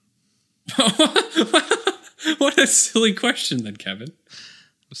hot out. What a silly question then, Kevin.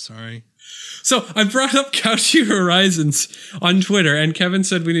 I'm sorry. So I brought up Cauchy Horizons on Twitter, and Kevin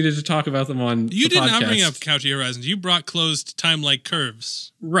said we needed to talk about them on the podcast. You did not bring up Cauchy Horizons. You brought closed Timelike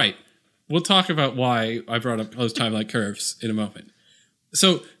curves. Right. We'll talk about why I brought up closed Timelike curves in a moment.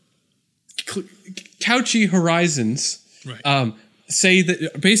 So Cauchy Horizons say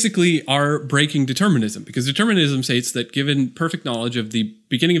that basically are breaking determinism, because determinism states that given perfect knowledge of the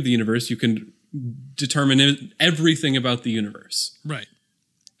beginning of the universe, you can determine everything about the universe. Right.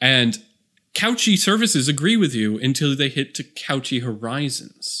 And Cauchy services agree with you until they hit to Cauchy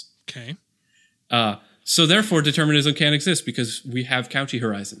Horizons. Okay. So therefore, determinism can't exist because we have Cauchy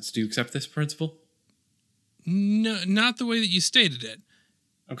Horizons. Do you accept this principle? No, not the way that you stated it.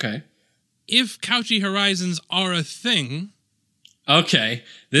 Okay. If Cauchy Horizons are a thing... Okay.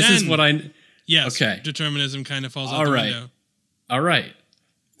 This is what I... Yes, okay. Determinism kind of falls out the window. All right.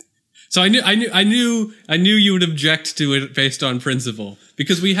 So I knew you would object to it based on principle,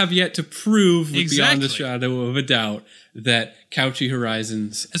 because we have yet to prove beyond the shadow of a doubt that Cauchy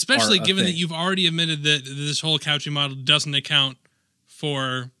Horizons, especially given that you've already admitted that this whole Cauchy model doesn't account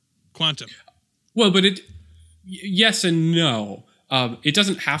for quantum. Well, but yes and no. It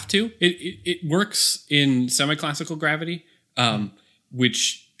doesn't have to. It works in semi-classical gravity,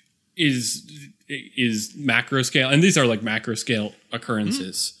 which is macro scale, and these are like macro scale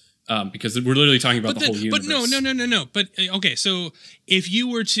occurrences. Because we're literally talking about the whole universe. But no. But, okay, so if you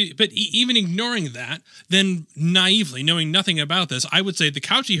were to... But even ignoring that, then naively, knowing nothing about this, I would say the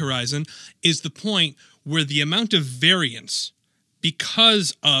Cauchy horizon is the point where the amount of variance,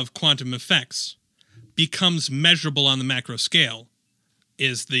 because of quantum effects, becomes measurable on the macro scale,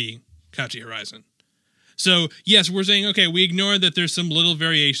 is the Cauchy horizon. So, yes, we're saying, okay, we ignore that there's some little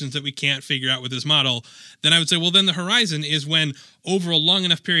variations that we can't figure out with this model. Then I would say, well, then the horizon is when, over a long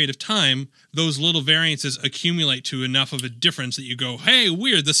enough period of time, those little variances accumulate to enough of a difference that you go, hey,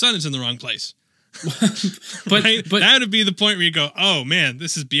 weird, the sun is in the wrong place. but that would be the point where you go, oh, man,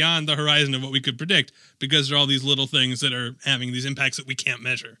 this is beyond the horizon of what we could predict, because there are all these little things that are having these impacts that we can't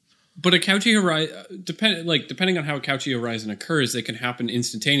measure. But a Cauchy horizon, depending on how a Cauchy horizon occurs, they can happen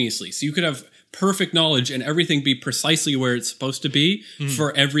instantaneously. So you could have perfect knowledge and everything be precisely where it's supposed to be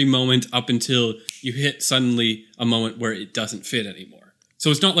for every moment up until you hit suddenly a moment where it doesn't fit anymore.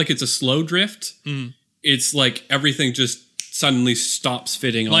 So it's not like it's a slow drift. It's like everything just suddenly stops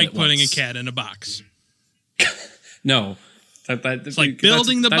fitting all at once. Like putting a cat in a box. No. It's like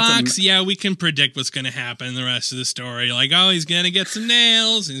building the box. Yeah, we can predict what's going to happen in the rest of the story. Like, oh, he's going to get some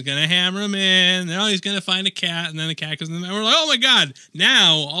nails. He's going to hammer them in. Oh, he's going to find a cat. And then the cat goes in the... And we're like, oh, my God.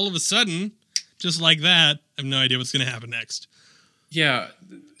 Now, all of a sudden, just like that, I have no idea what's going to happen next. Yeah.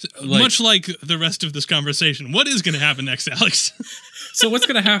 Much like the rest of this conversation. What is going to happen next, Alex? So what's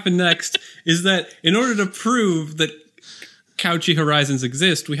going to happen next is that in order to prove that Cauchy horizons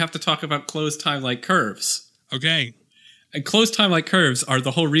exist, we have to talk about closed time-like curves. Okay. And closed time-like curves are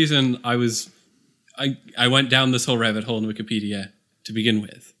the whole reason I went down this whole rabbit hole in Wikipedia to begin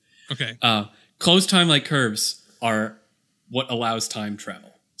with. Okay. Closed time-like curves are what allows time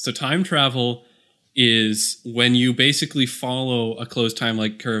travel. So time travel is when you basically follow a closed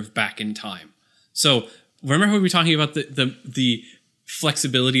time-like curve back in time. So remember how we were talking about the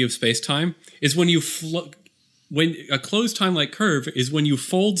flexibility of space-time? Is when you when a closed time-like curve is when you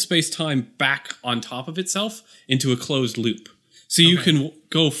fold space-time back on top of itself into a closed loop. So you can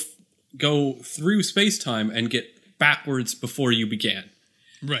go through space-time and get backwards before you began.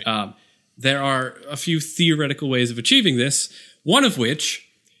 Right. There are a few theoretical ways of achieving this, one of which,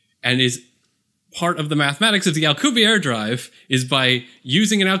 and is part of the mathematics of the Alcubierre drive, is by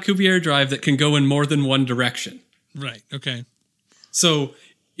using an Alcubierre drive that can go in more than one direction. Right, okay. So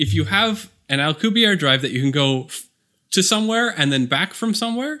if you have an Alcubierre drive that you can go to somewhere and then back from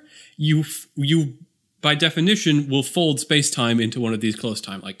somewhere, you by definition will fold space-time into one of these closed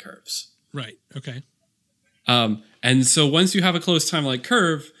time-like curves. Right, okay. And so once you have a closed time-like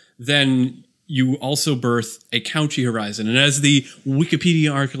curve, then you also birth a Cauchy horizon. And as the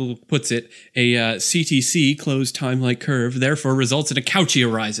Wikipedia article puts it, a CTC, closed time-like curve, therefore results in a Cauchy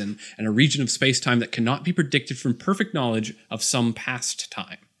horizon and a region of space-time that cannot be predicted from perfect knowledge of some past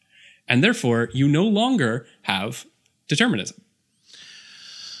time. And therefore, you no longer have determinism.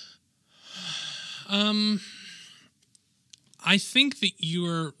 I think that you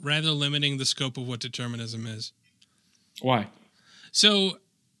are rather limiting the scope of what determinism is. Why? So,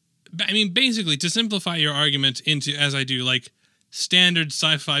 I mean, basically, to simplify your argument into, as I do, like, standard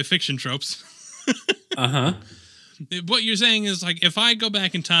sci-fi fiction tropes. Uh-huh. What you're saying is, like, if I go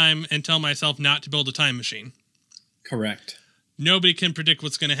back in time and tell myself not to build a time machine. Correct. Nobody can predict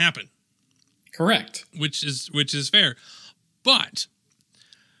what's going to happen. Correct. Which is fair. But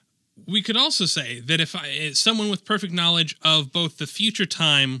we could also say that if someone with perfect knowledge of both the future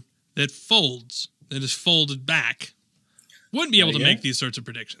time that is folded back, wouldn't be able to make these sorts of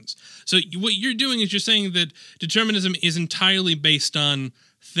predictions. So what you're doing is you're saying that determinism is entirely based on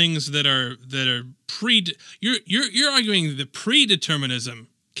things that are you're arguing that predeterminism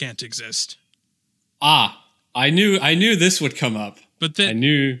can't exist. I knew this would come up. But that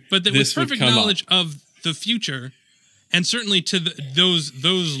with perfect knowledge of the future, and certainly to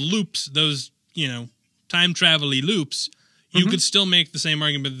those loops, those time travel-y loops, you could still make the same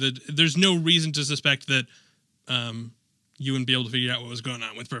argument that there's no reason to suspect that you wouldn't be able to figure out what was going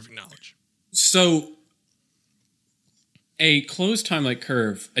on with perfect knowledge. So a closed Timelike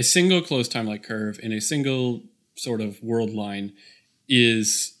curve, a single closed Timelike curve in a single sort of world line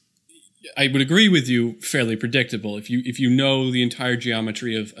is, I would agree with you, fairly predictable. If you know the entire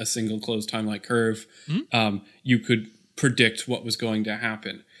geometry of a single closed Timelike curve, you could predict what was going to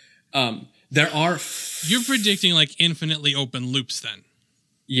happen. You're predicting like infinitely open loops then?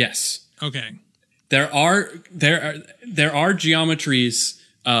 Yes. Okay. There are geometries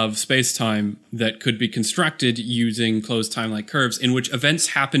of space-time that could be constructed using closed Timelike curves in which events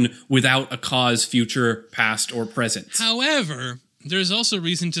happen without a cause, future, past, or present. However, there's also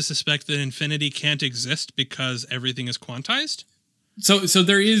reason to suspect that infinity can't exist because everything is quantized. So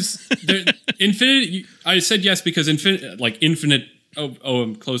there infinity. I said yes because infinite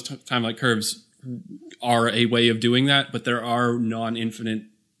closed Timelike curves are a way of doing that, but there are non-infinite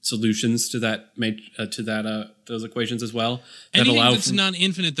solutions to those equations as well. Anything that's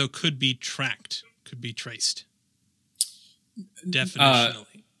non-infinite though could be tracked, could be traced.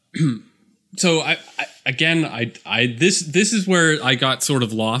 Definitionally. So this is where I got sort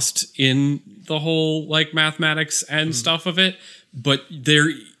of lost in the whole like mathematics and stuff of it. But there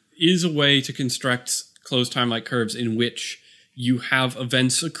is a way to construct closed Timelike curves in which you have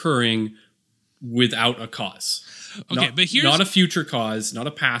events occurring without a cause. Okay, but here's not a future cause, not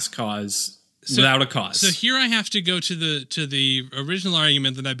a past cause, without a cause. So here I have to go to the original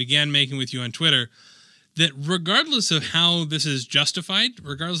argument that I began making with you on Twitter, that regardless of how this is justified,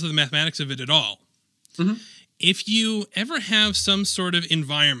 regardless of the mathematics of it at all, if you ever have some sort of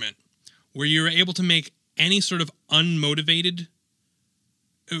environment where you're able to make any sort of unmotivated,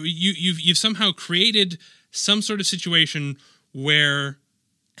 you've somehow created some sort of situation where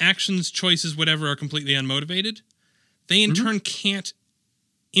actions, choices, whatever are completely unmotivated, they in turn can't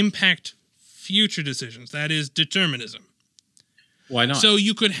impact future decisions. That is determinism. Why not? So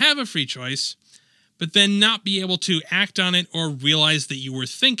you could have a free choice, but then not be able to act on it or realize that you were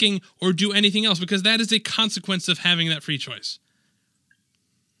thinking or do anything else, because that is a consequence of having that free choice.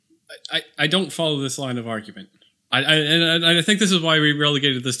 I don't follow this line of argument. I think this is why we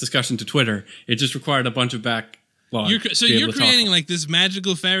relegated this discussion to Twitter. It just required a bunch of backlog. You're creating like this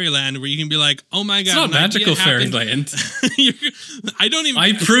magical fairyland where you can be like, oh my god, it's not magical fairyland.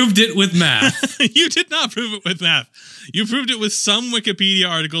 I proved it with math. You did not prove it with math. You proved it with some Wikipedia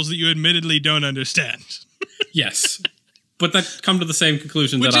articles that you admittedly don't understand. Yes, but that come to the same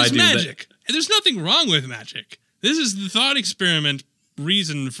conclusion that I do. Which is magic. And there's nothing wrong with magic. This is the thought experiment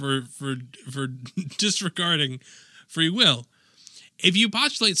reason for disregarding free will. If you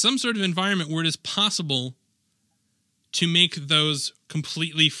postulate some sort of environment where it is possible to make those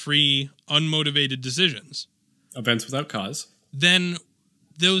completely free, unmotivated decisions, events without cause, then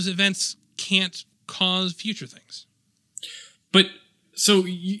those events can't cause future things. But so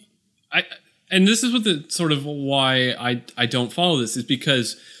and this is what the sort of why I don't follow this is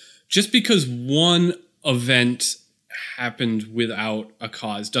because just because one event happened without a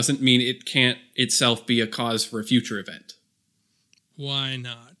cause doesn't mean it can't itself be a cause for a future event. Why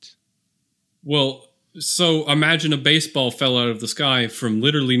not? Well, so imagine a baseball fell out of the sky from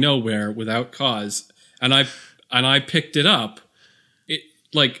literally nowhere without cause, and I picked it up.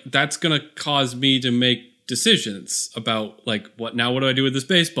 That's gonna cause me to make decisions about what do I do with this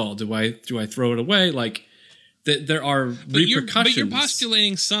baseball? Do I throw it away? There are repercussions. But you're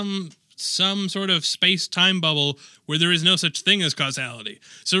postulating some sort of space-time bubble where there is no such thing as causality.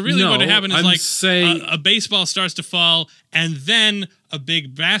 So really what happened is a baseball starts to fall, and then a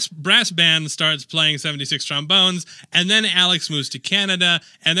big brass band starts playing 76 trombones, and then Alex moves to Canada,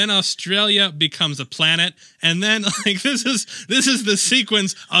 and then Australia becomes a planet, and then this is the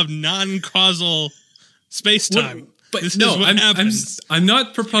sequence of non-causal space-time. I'm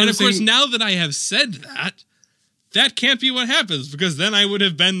not proposing... And of course, now that I have said that, that can't be what happens, because then I would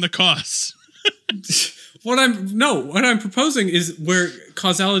have been the cause. What I'm proposing is where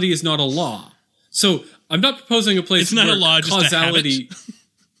causality is not a law. So I'm not proposing a place where causality.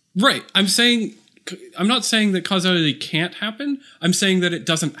 Right. I'm not saying that causality can't happen. I'm saying that it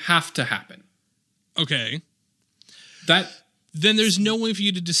doesn't have to happen. Okay. Then there's no way for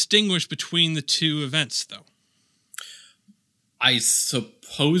you to distinguish between the two events, though. I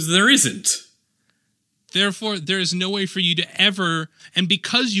suppose there isn't. Therefore, there is no way for you to ever, and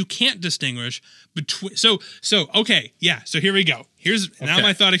because you can't distinguish between, so okay, yeah, so here we go. Now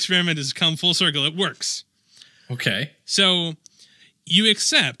my thought experiment has come full circle. It works. Okay. So you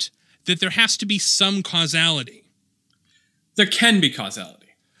accept that there has to be some causality. There can be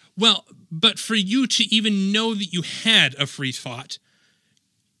causality. Well, but for you to even know that you had a free thought,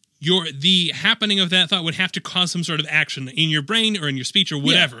 the happening of that thought would have to cause some sort of action in your brain or in your speech or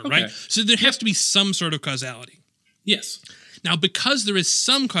whatever, right? So there has to be some sort of causality. Yes. Now, because there is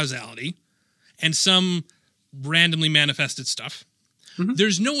some causality and some randomly manifested stuff,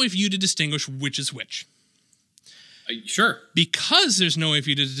 there's no way for you to distinguish which is which. Sure. Because there's no way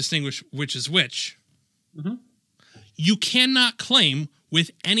for you to distinguish which is which, you cannot claim with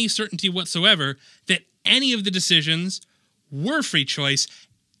any certainty whatsoever that any of the decisions were free choice,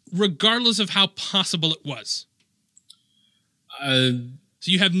 regardless of how possible it was. So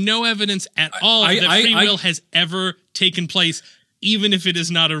you have no evidence at all that free will has ever taken place, even if it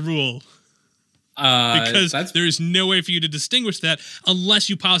is not a rule. Because there is no way for you to distinguish that unless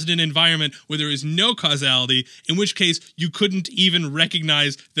you posit an environment where there is no causality, in which case you couldn't even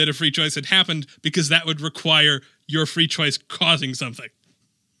recognize that a free choice had happened, because that would require your free choice causing something.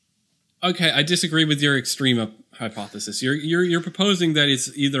 Okay, I disagree with your extreme hypothesis. You're proposing that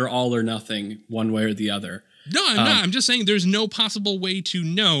it's either all or nothing, one way or the other. No, I'm not. I'm just saying there's no possible way to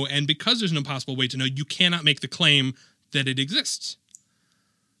know, and because there's no possible way to know, you cannot make the claim that it exists.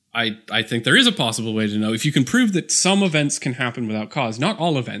 I think there is a possible way to know. If you can prove that some events can happen without cause, not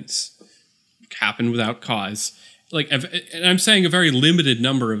all events happen without cause. And I'm saying a very limited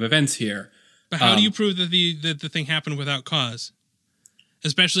number of events here. But how do you prove that the thing happened without cause?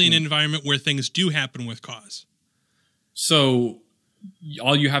 Especially in an environment where things do happen with cause. So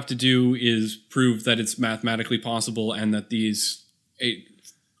all you have to do is prove that it's mathematically possible and that these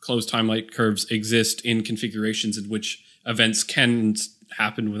closed timelike curves exist in configurations in which events can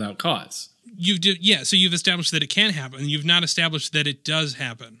happen without cause. So you've established that it can happen. You've not established that it does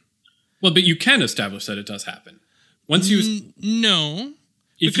happen. Well, but you can establish that it does happen. Once you no,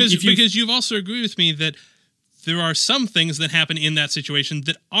 because you've also agreed with me that there are some things that happen in that situation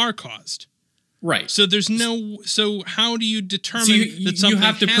that are caused. Right. So so how do you determine that something you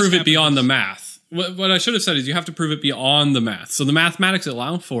have to prove it beyond the math. What I should have said is you have to prove it beyond the math. So the mathematics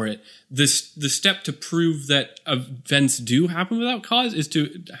allow for it. The step to prove that events do happen without cause is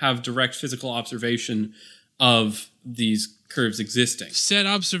to have direct physical observation of these curves existing. Said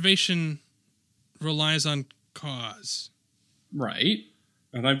observation relies on cause. Right.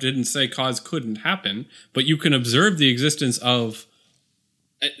 And I didn't say cause couldn't happen, but you can observe the existence of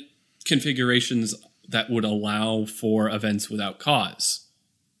configurations that would allow for events without cause.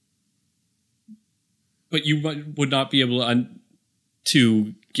 But you would not be able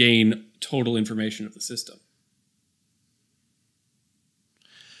to gain total information of the system.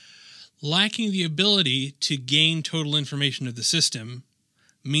 Lacking the ability to gain total information of the system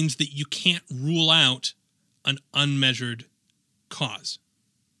means that you can't rule out an unmeasured cause.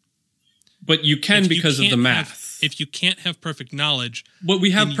 But you can because of the math. If you can't have perfect knowledge... Well,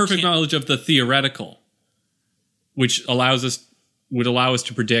 we have perfect knowledge of the theoretical, which would allow us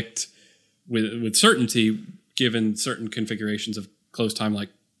to predict with certainty, given certain configurations of closed timelike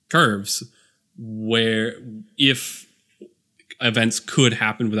curves, where if events could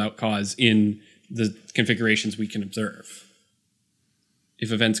happen without cause in the configurations we can observe.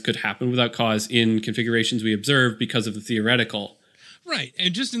 If events could happen without cause in configurations we observe because of the theoretical... Right,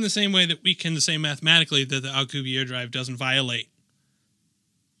 and just in the same way that we can say mathematically that the Alcubierre drive doesn't violate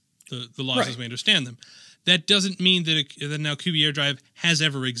the laws as we understand them, that doesn't mean that an Alcubierre drive has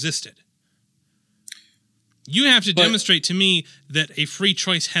ever existed. You have to demonstrate to me that a free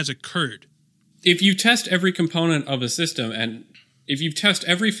choice has occurred. If you test every component of a system, and if you test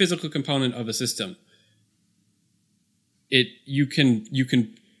every physical component of a system, you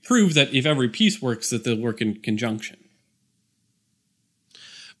can prove that if every piece works, that they'll work in conjunction.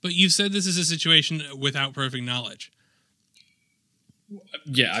 But you've said this is a situation without perfect knowledge.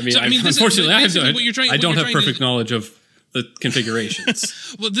 Yeah, unfortunately, I don't have perfect knowledge of the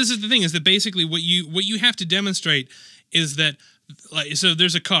configurations. Well, this is the thing: is that basically what you have to demonstrate is that, so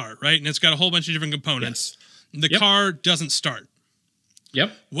there's a car, right, and it's got a whole bunch of different components. the car doesn't start.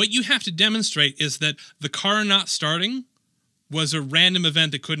 Yep. What you have to demonstrate is that the car not starting was a random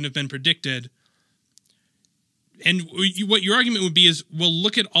event that couldn't have been predicted. And what your argument would be is, well,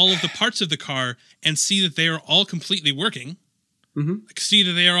 look at all of the parts of the car and see that they are all completely working. Mm-hmm. Like, see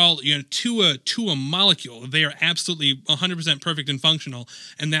that they are all, to a molecule. They are absolutely 100% perfect and functional.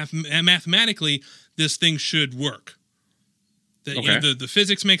 And that mathematically, this thing should work. The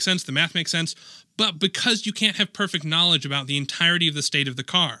physics makes sense. The math makes sense. But because you can't have perfect knowledge about the entirety of the state of the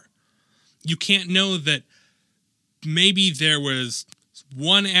car, you can't know that maybe there was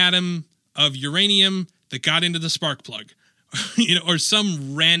one atom of uranium that got into the spark plug, or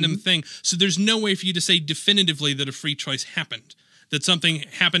some random thing. So there's no way for you to say definitively that a free choice happened, that something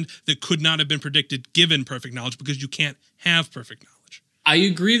happened that could not have been predicted given perfect knowledge, because you can't have perfect knowledge. I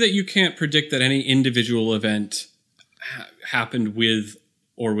agree that you can't predict that any individual event happened with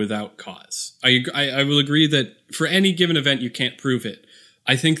or without cause. I will agree that for any given event, you can't prove it.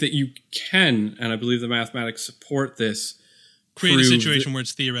 I think that you can, and I believe the mathematics support this, create a situation where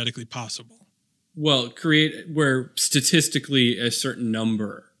it's theoretically possible. Well, create where statistically a certain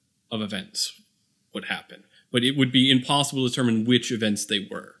number of events would happen, but it would be impossible to determine which events they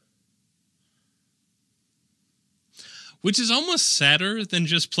were. Which is almost sadder than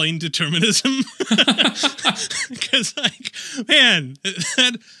just plain determinism. Because, man,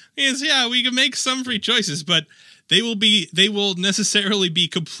 that means, we can make some free choices, but they will necessarily be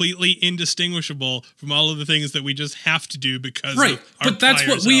completely indistinguishable from all of the things that we just have to do because of our that's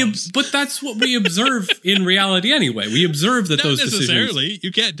what we observe in reality anyway. We observe that those decisions. Not necessarily.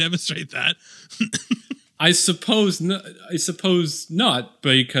 You can't demonstrate that. I suppose not,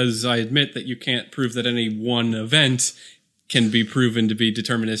 because I admit that you can't prove that any one event can be proven to be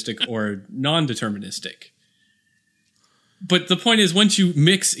deterministic or non-deterministic. But the point is, once you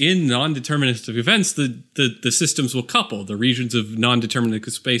mix in non-deterministic events, the systems will couple. The regions of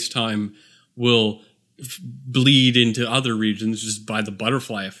non-deterministic space-time will bleed into other regions just by the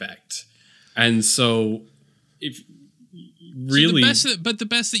butterfly effect. And so, if really... the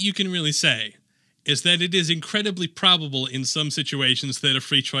best that you can really say is that it is incredibly probable in some situations that a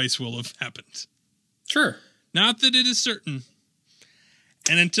free choice will have happened. Sure. Not that it is certain.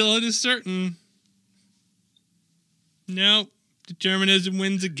 And until it is certain... No, determinism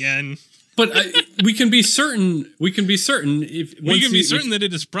wins again. But we can be certain. We can be certain that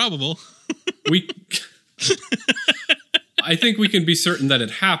it is probable. I think we can be certain that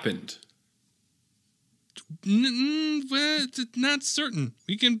it happened. Well, it's not certain.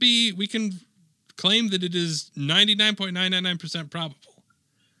 We can claim that it is 99.999% probable.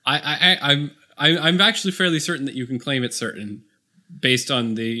 I'm actually fairly certain that you can claim it's certain based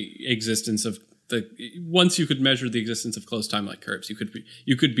on the existence of. Once you could measure the existence of closed time-like curves, you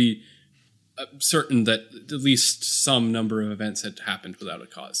could be certain that at least some number of events had happened without a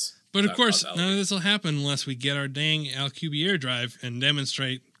cause. But of course, none of this will happen unless we get our dang Alcubierre drive and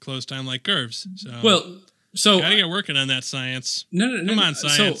demonstrate closed time-like curves. So gotta get working on that science. No, come on,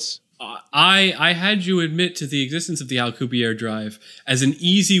 science. So, I had you admit to the existence of the Alcubierre drive as an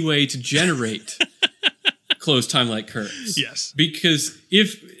easy way to generate closed time-like curves. Yes, because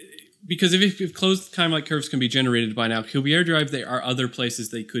if closed time-like curves can be generated by an Alcubierre drive, there are other places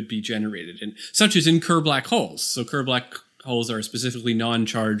they could be generated in, such as in Kerr black holes. So Kerr black holes are specifically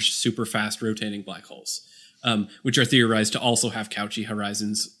non-charged, super fast rotating black holes, which are theorized to also have Cauchy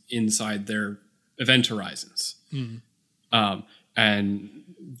horizons inside their event horizons. And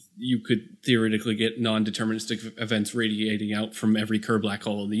you could theoretically get non-deterministic events radiating out from every Kerr black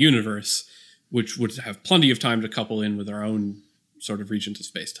hole in the universe, which would have plenty of time to couple in with our own sort of regions of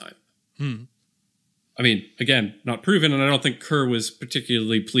space-time. I mean, again, not proven, and I don't think Kerr was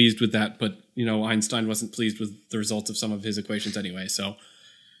particularly pleased with that, but, Einstein wasn't pleased with the results of some of his equations anyway, so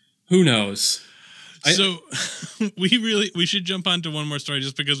who knows? We should jump on to one more story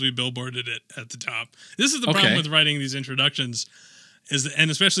just because we billboarded it at the top. This is the problem with writing these introductions,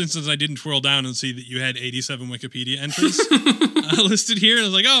 and especially since I didn't twirl down and see that you had 87 Wikipedia entries listed here, and I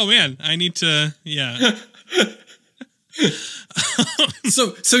was like, oh man, I need to,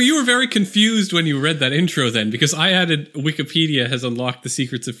 So you were very confused when you read that intro then, because I added Wikipedia has unlocked the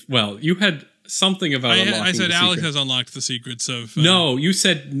secrets of, you had something about unlocking I said the Alex secret. has unlocked the secrets of... No, you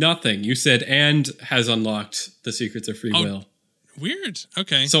said nothing. You said and has unlocked the secrets of free will. Weird.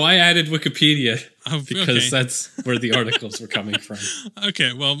 Okay. So I added Wikipedia because that's where the articles were coming from.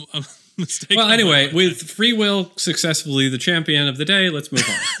 Okay, well, mistake. Well, anyway, with free will successfully the champion of the day, let's move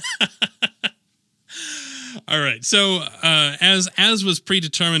on. All right. So, as was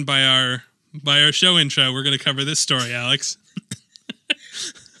predetermined by our show intro, we're going to cover this story, Alex.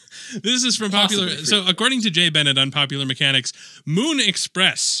 This is from Popular. So according to Jay Bennett on Popular Mechanics, Moon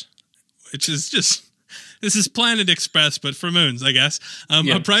Express, which is just... This is Planet Express, but for moons, I guess.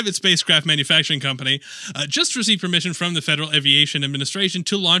 A private spacecraft manufacturing company just received permission from the Federal Aviation Administration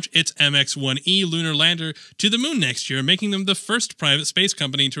to launch its MX-1E lunar lander to the moon next year, making them the first private space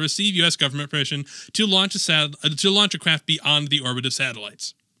company to receive U.S. government permission to launch a craft beyond the orbit of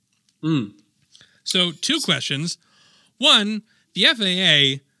satellites. So, 2 questions. 1, the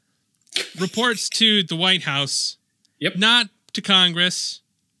FAA reports to the White House, not to Congress.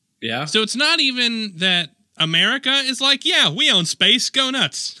 Yeah. So it's not even that America is like, yeah, we own space, go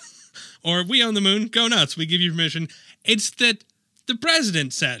nuts. Or we own the moon, go nuts, we give you permission. It's that the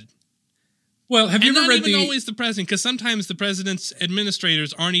president said. Well, have you ever read not even always the president, because sometimes the president's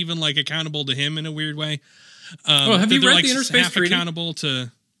administrators aren't even like accountable to him in a weird way. Have you read the Inner Space Treaty? Accountable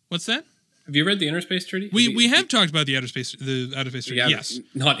to... What's that? Have you read the Inner Space Treaty? We have talked about the Outer Space Treaty, yes.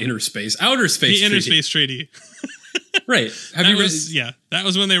 Not Inner Space, Outer Space Treaty. The Inner Space Treaty. Right. Yeah, that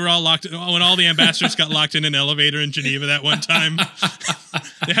was when they were all locked. When all the ambassadors got locked in an elevator in Geneva that one time.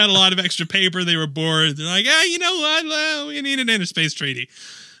 They had a lot of extra paper. They were bored. They're like, you know what? We need an Inner Space Treaty.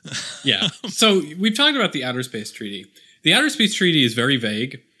 Yeah. So we've talked about the Outer Space Treaty. The Outer Space Treaty is very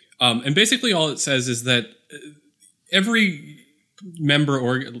vague. And basically all it says is that every member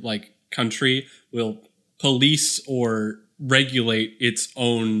or country will police or regulate its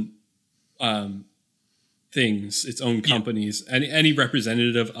own things, its own companies, and any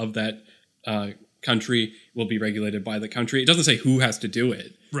representative of that country will be regulated by the country. It doesn't say who has to do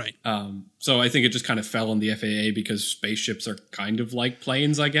it. Right. So I think it just kind of fell on the FAA because spaceships are kind of like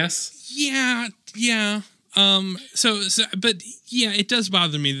planes, I guess. Yeah. But yeah, it does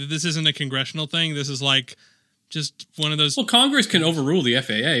bother me that this isn't a congressional thing. This is like just one of those... Well, Congress can overrule the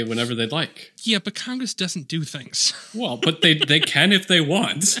FAA whenever they'd like. Yeah, but Congress doesn't do things. Well, but they can if they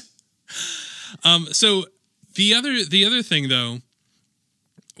want. So the other thing though,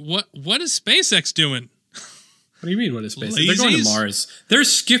 what is SpaceX doing? What do you mean? What is SpaceX? They're going to Mars. They're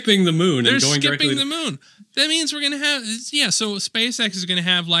skipping the moon and going directly. They're skipping the moon. That means we're gonna have So SpaceX is gonna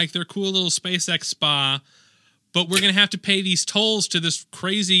have like their cool little SpaceX spa, but we're gonna have to pay these tolls to this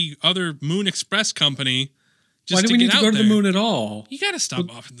crazy other Moon Express company. Why do we need to go to the moon at all? You got to stop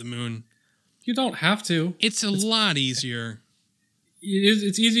off at the moon. You don't have to. It's a lot easier.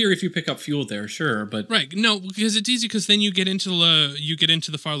 It's easier if you pick up fuel there, sure, but right. No, because it's easy because then you get into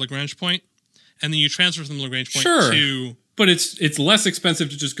the far Lagrange point, and then you transfer from the Lagrange point to. But it's less expensive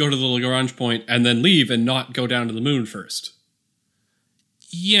to just go to the Lagrange point and then leave and not go down to the moon first.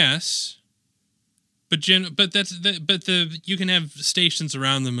 Yes, but you can have stations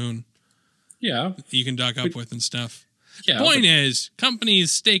around the moon. Yeah, that you can dock up with and stuff. Yeah, the point is,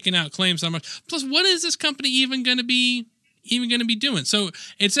 companies staking out claims on Mars. Plus, what is this company even going to be doing? So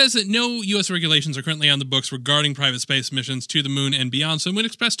it says that no U.S. regulations are currently on the books regarding private space missions to the moon and beyond. So Moon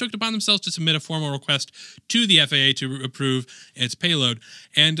Express took it upon themselves to submit a formal request to the FAA to approve its payload,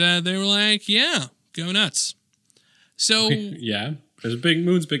 and they were like, "Yeah, go nuts." So yeah,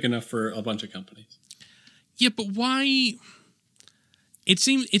 moon's big enough for a bunch of companies. Yeah, but why? It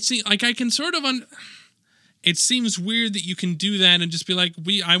seems like I can sort of it seems weird that you can do that and just be like,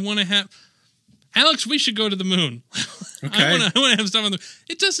 I want to have Alex, we should go to the moon. Okay. I want to have stuff on the...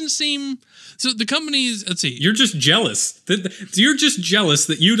 It doesn't seem... So the companies... Let's see. You're just jealous. You're just jealous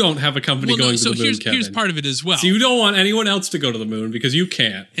that you don't have a company going to the moon, Kevin. Here's part of it as well. So you don't want anyone else to go to the moon because you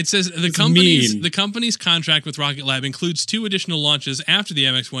can't. It says the company's contract with Rocket Lab includes 2 additional launches after the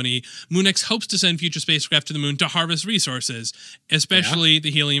MX-1E. MoonX hopes to send future spacecraft to the moon to harvest resources, especially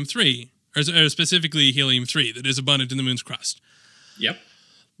the helium-3, or specifically helium-3 that is abundant in the moon's crust. Yep.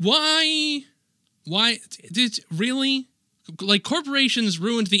 Why did really? Like, corporations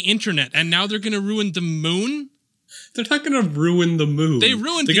ruined the internet, and now they're going to ruin the moon? They're not going to ruin the moon. They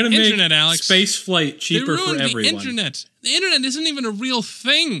ruined the internet, Alex. Space flight cheaper for everyone. They ruined the internet. The internet isn't even a real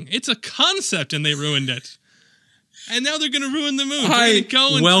thing. It's a concept, and they ruined it. And now they're going to ruin the moon. They're going to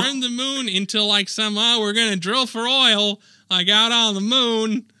go and turn the moon into, like, we're going to drill for oil, like, out on the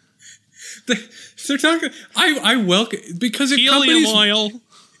moon. They're talking... I welcome... Because if helium oil...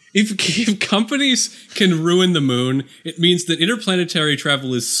 If companies can ruin the moon, it means that interplanetary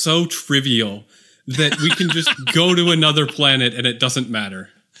travel is so trivial that we can just go to another planet and it doesn't matter.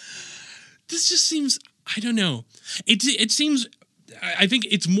 This just seems, I don't know. It seems, I think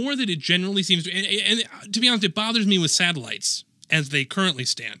it's more that it generally seems, and to be honest, it bothers me with satellites as they currently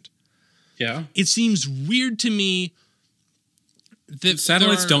stand. Yeah. It seems weird to me that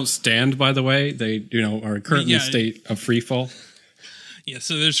satellites don't stand, by the way. They, are currently in a state of free fall. Yeah,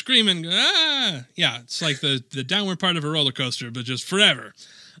 so they're screaming, ah! Yeah, it's like the downward part of a roller coaster, but just forever.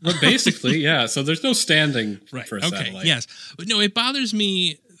 But basically, yeah, so there's no standing for a satellite. Yes. But no, it bothers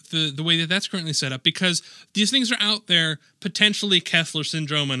me the way that that's currently set up because these things are out there, potentially Kessler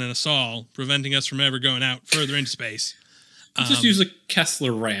syndrome and an assault, preventing us from ever going out further into space. Just use a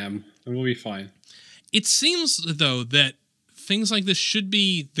Kessler RAM and we'll be fine. It seems, though, that things like this should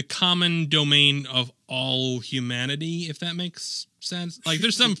be the common domain of all humanity, if that makes sense. Like,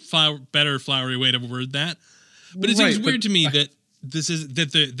 there's some better flowery way to word that. But it seems weird to me that this is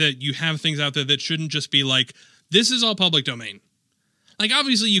that you have things out there that shouldn't just be like, this is all public domain. Like,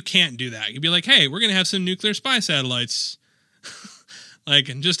 obviously, you can't do that. You'd be like, hey, we're going to have some nuclear spy satellites. Like,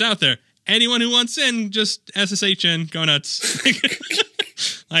 and just out there. Anyone who wants in, just SSH in, go nuts.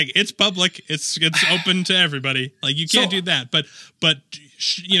 Like, it's public. It's open to everybody. Like, you can't do that. But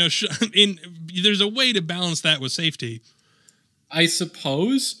you know, there's a way to balance that with safety. I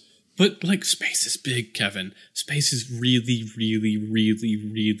suppose. But, like, space is big, Kevin. Space is really, really, really,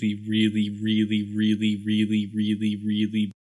 really, really, really, really, really, really, really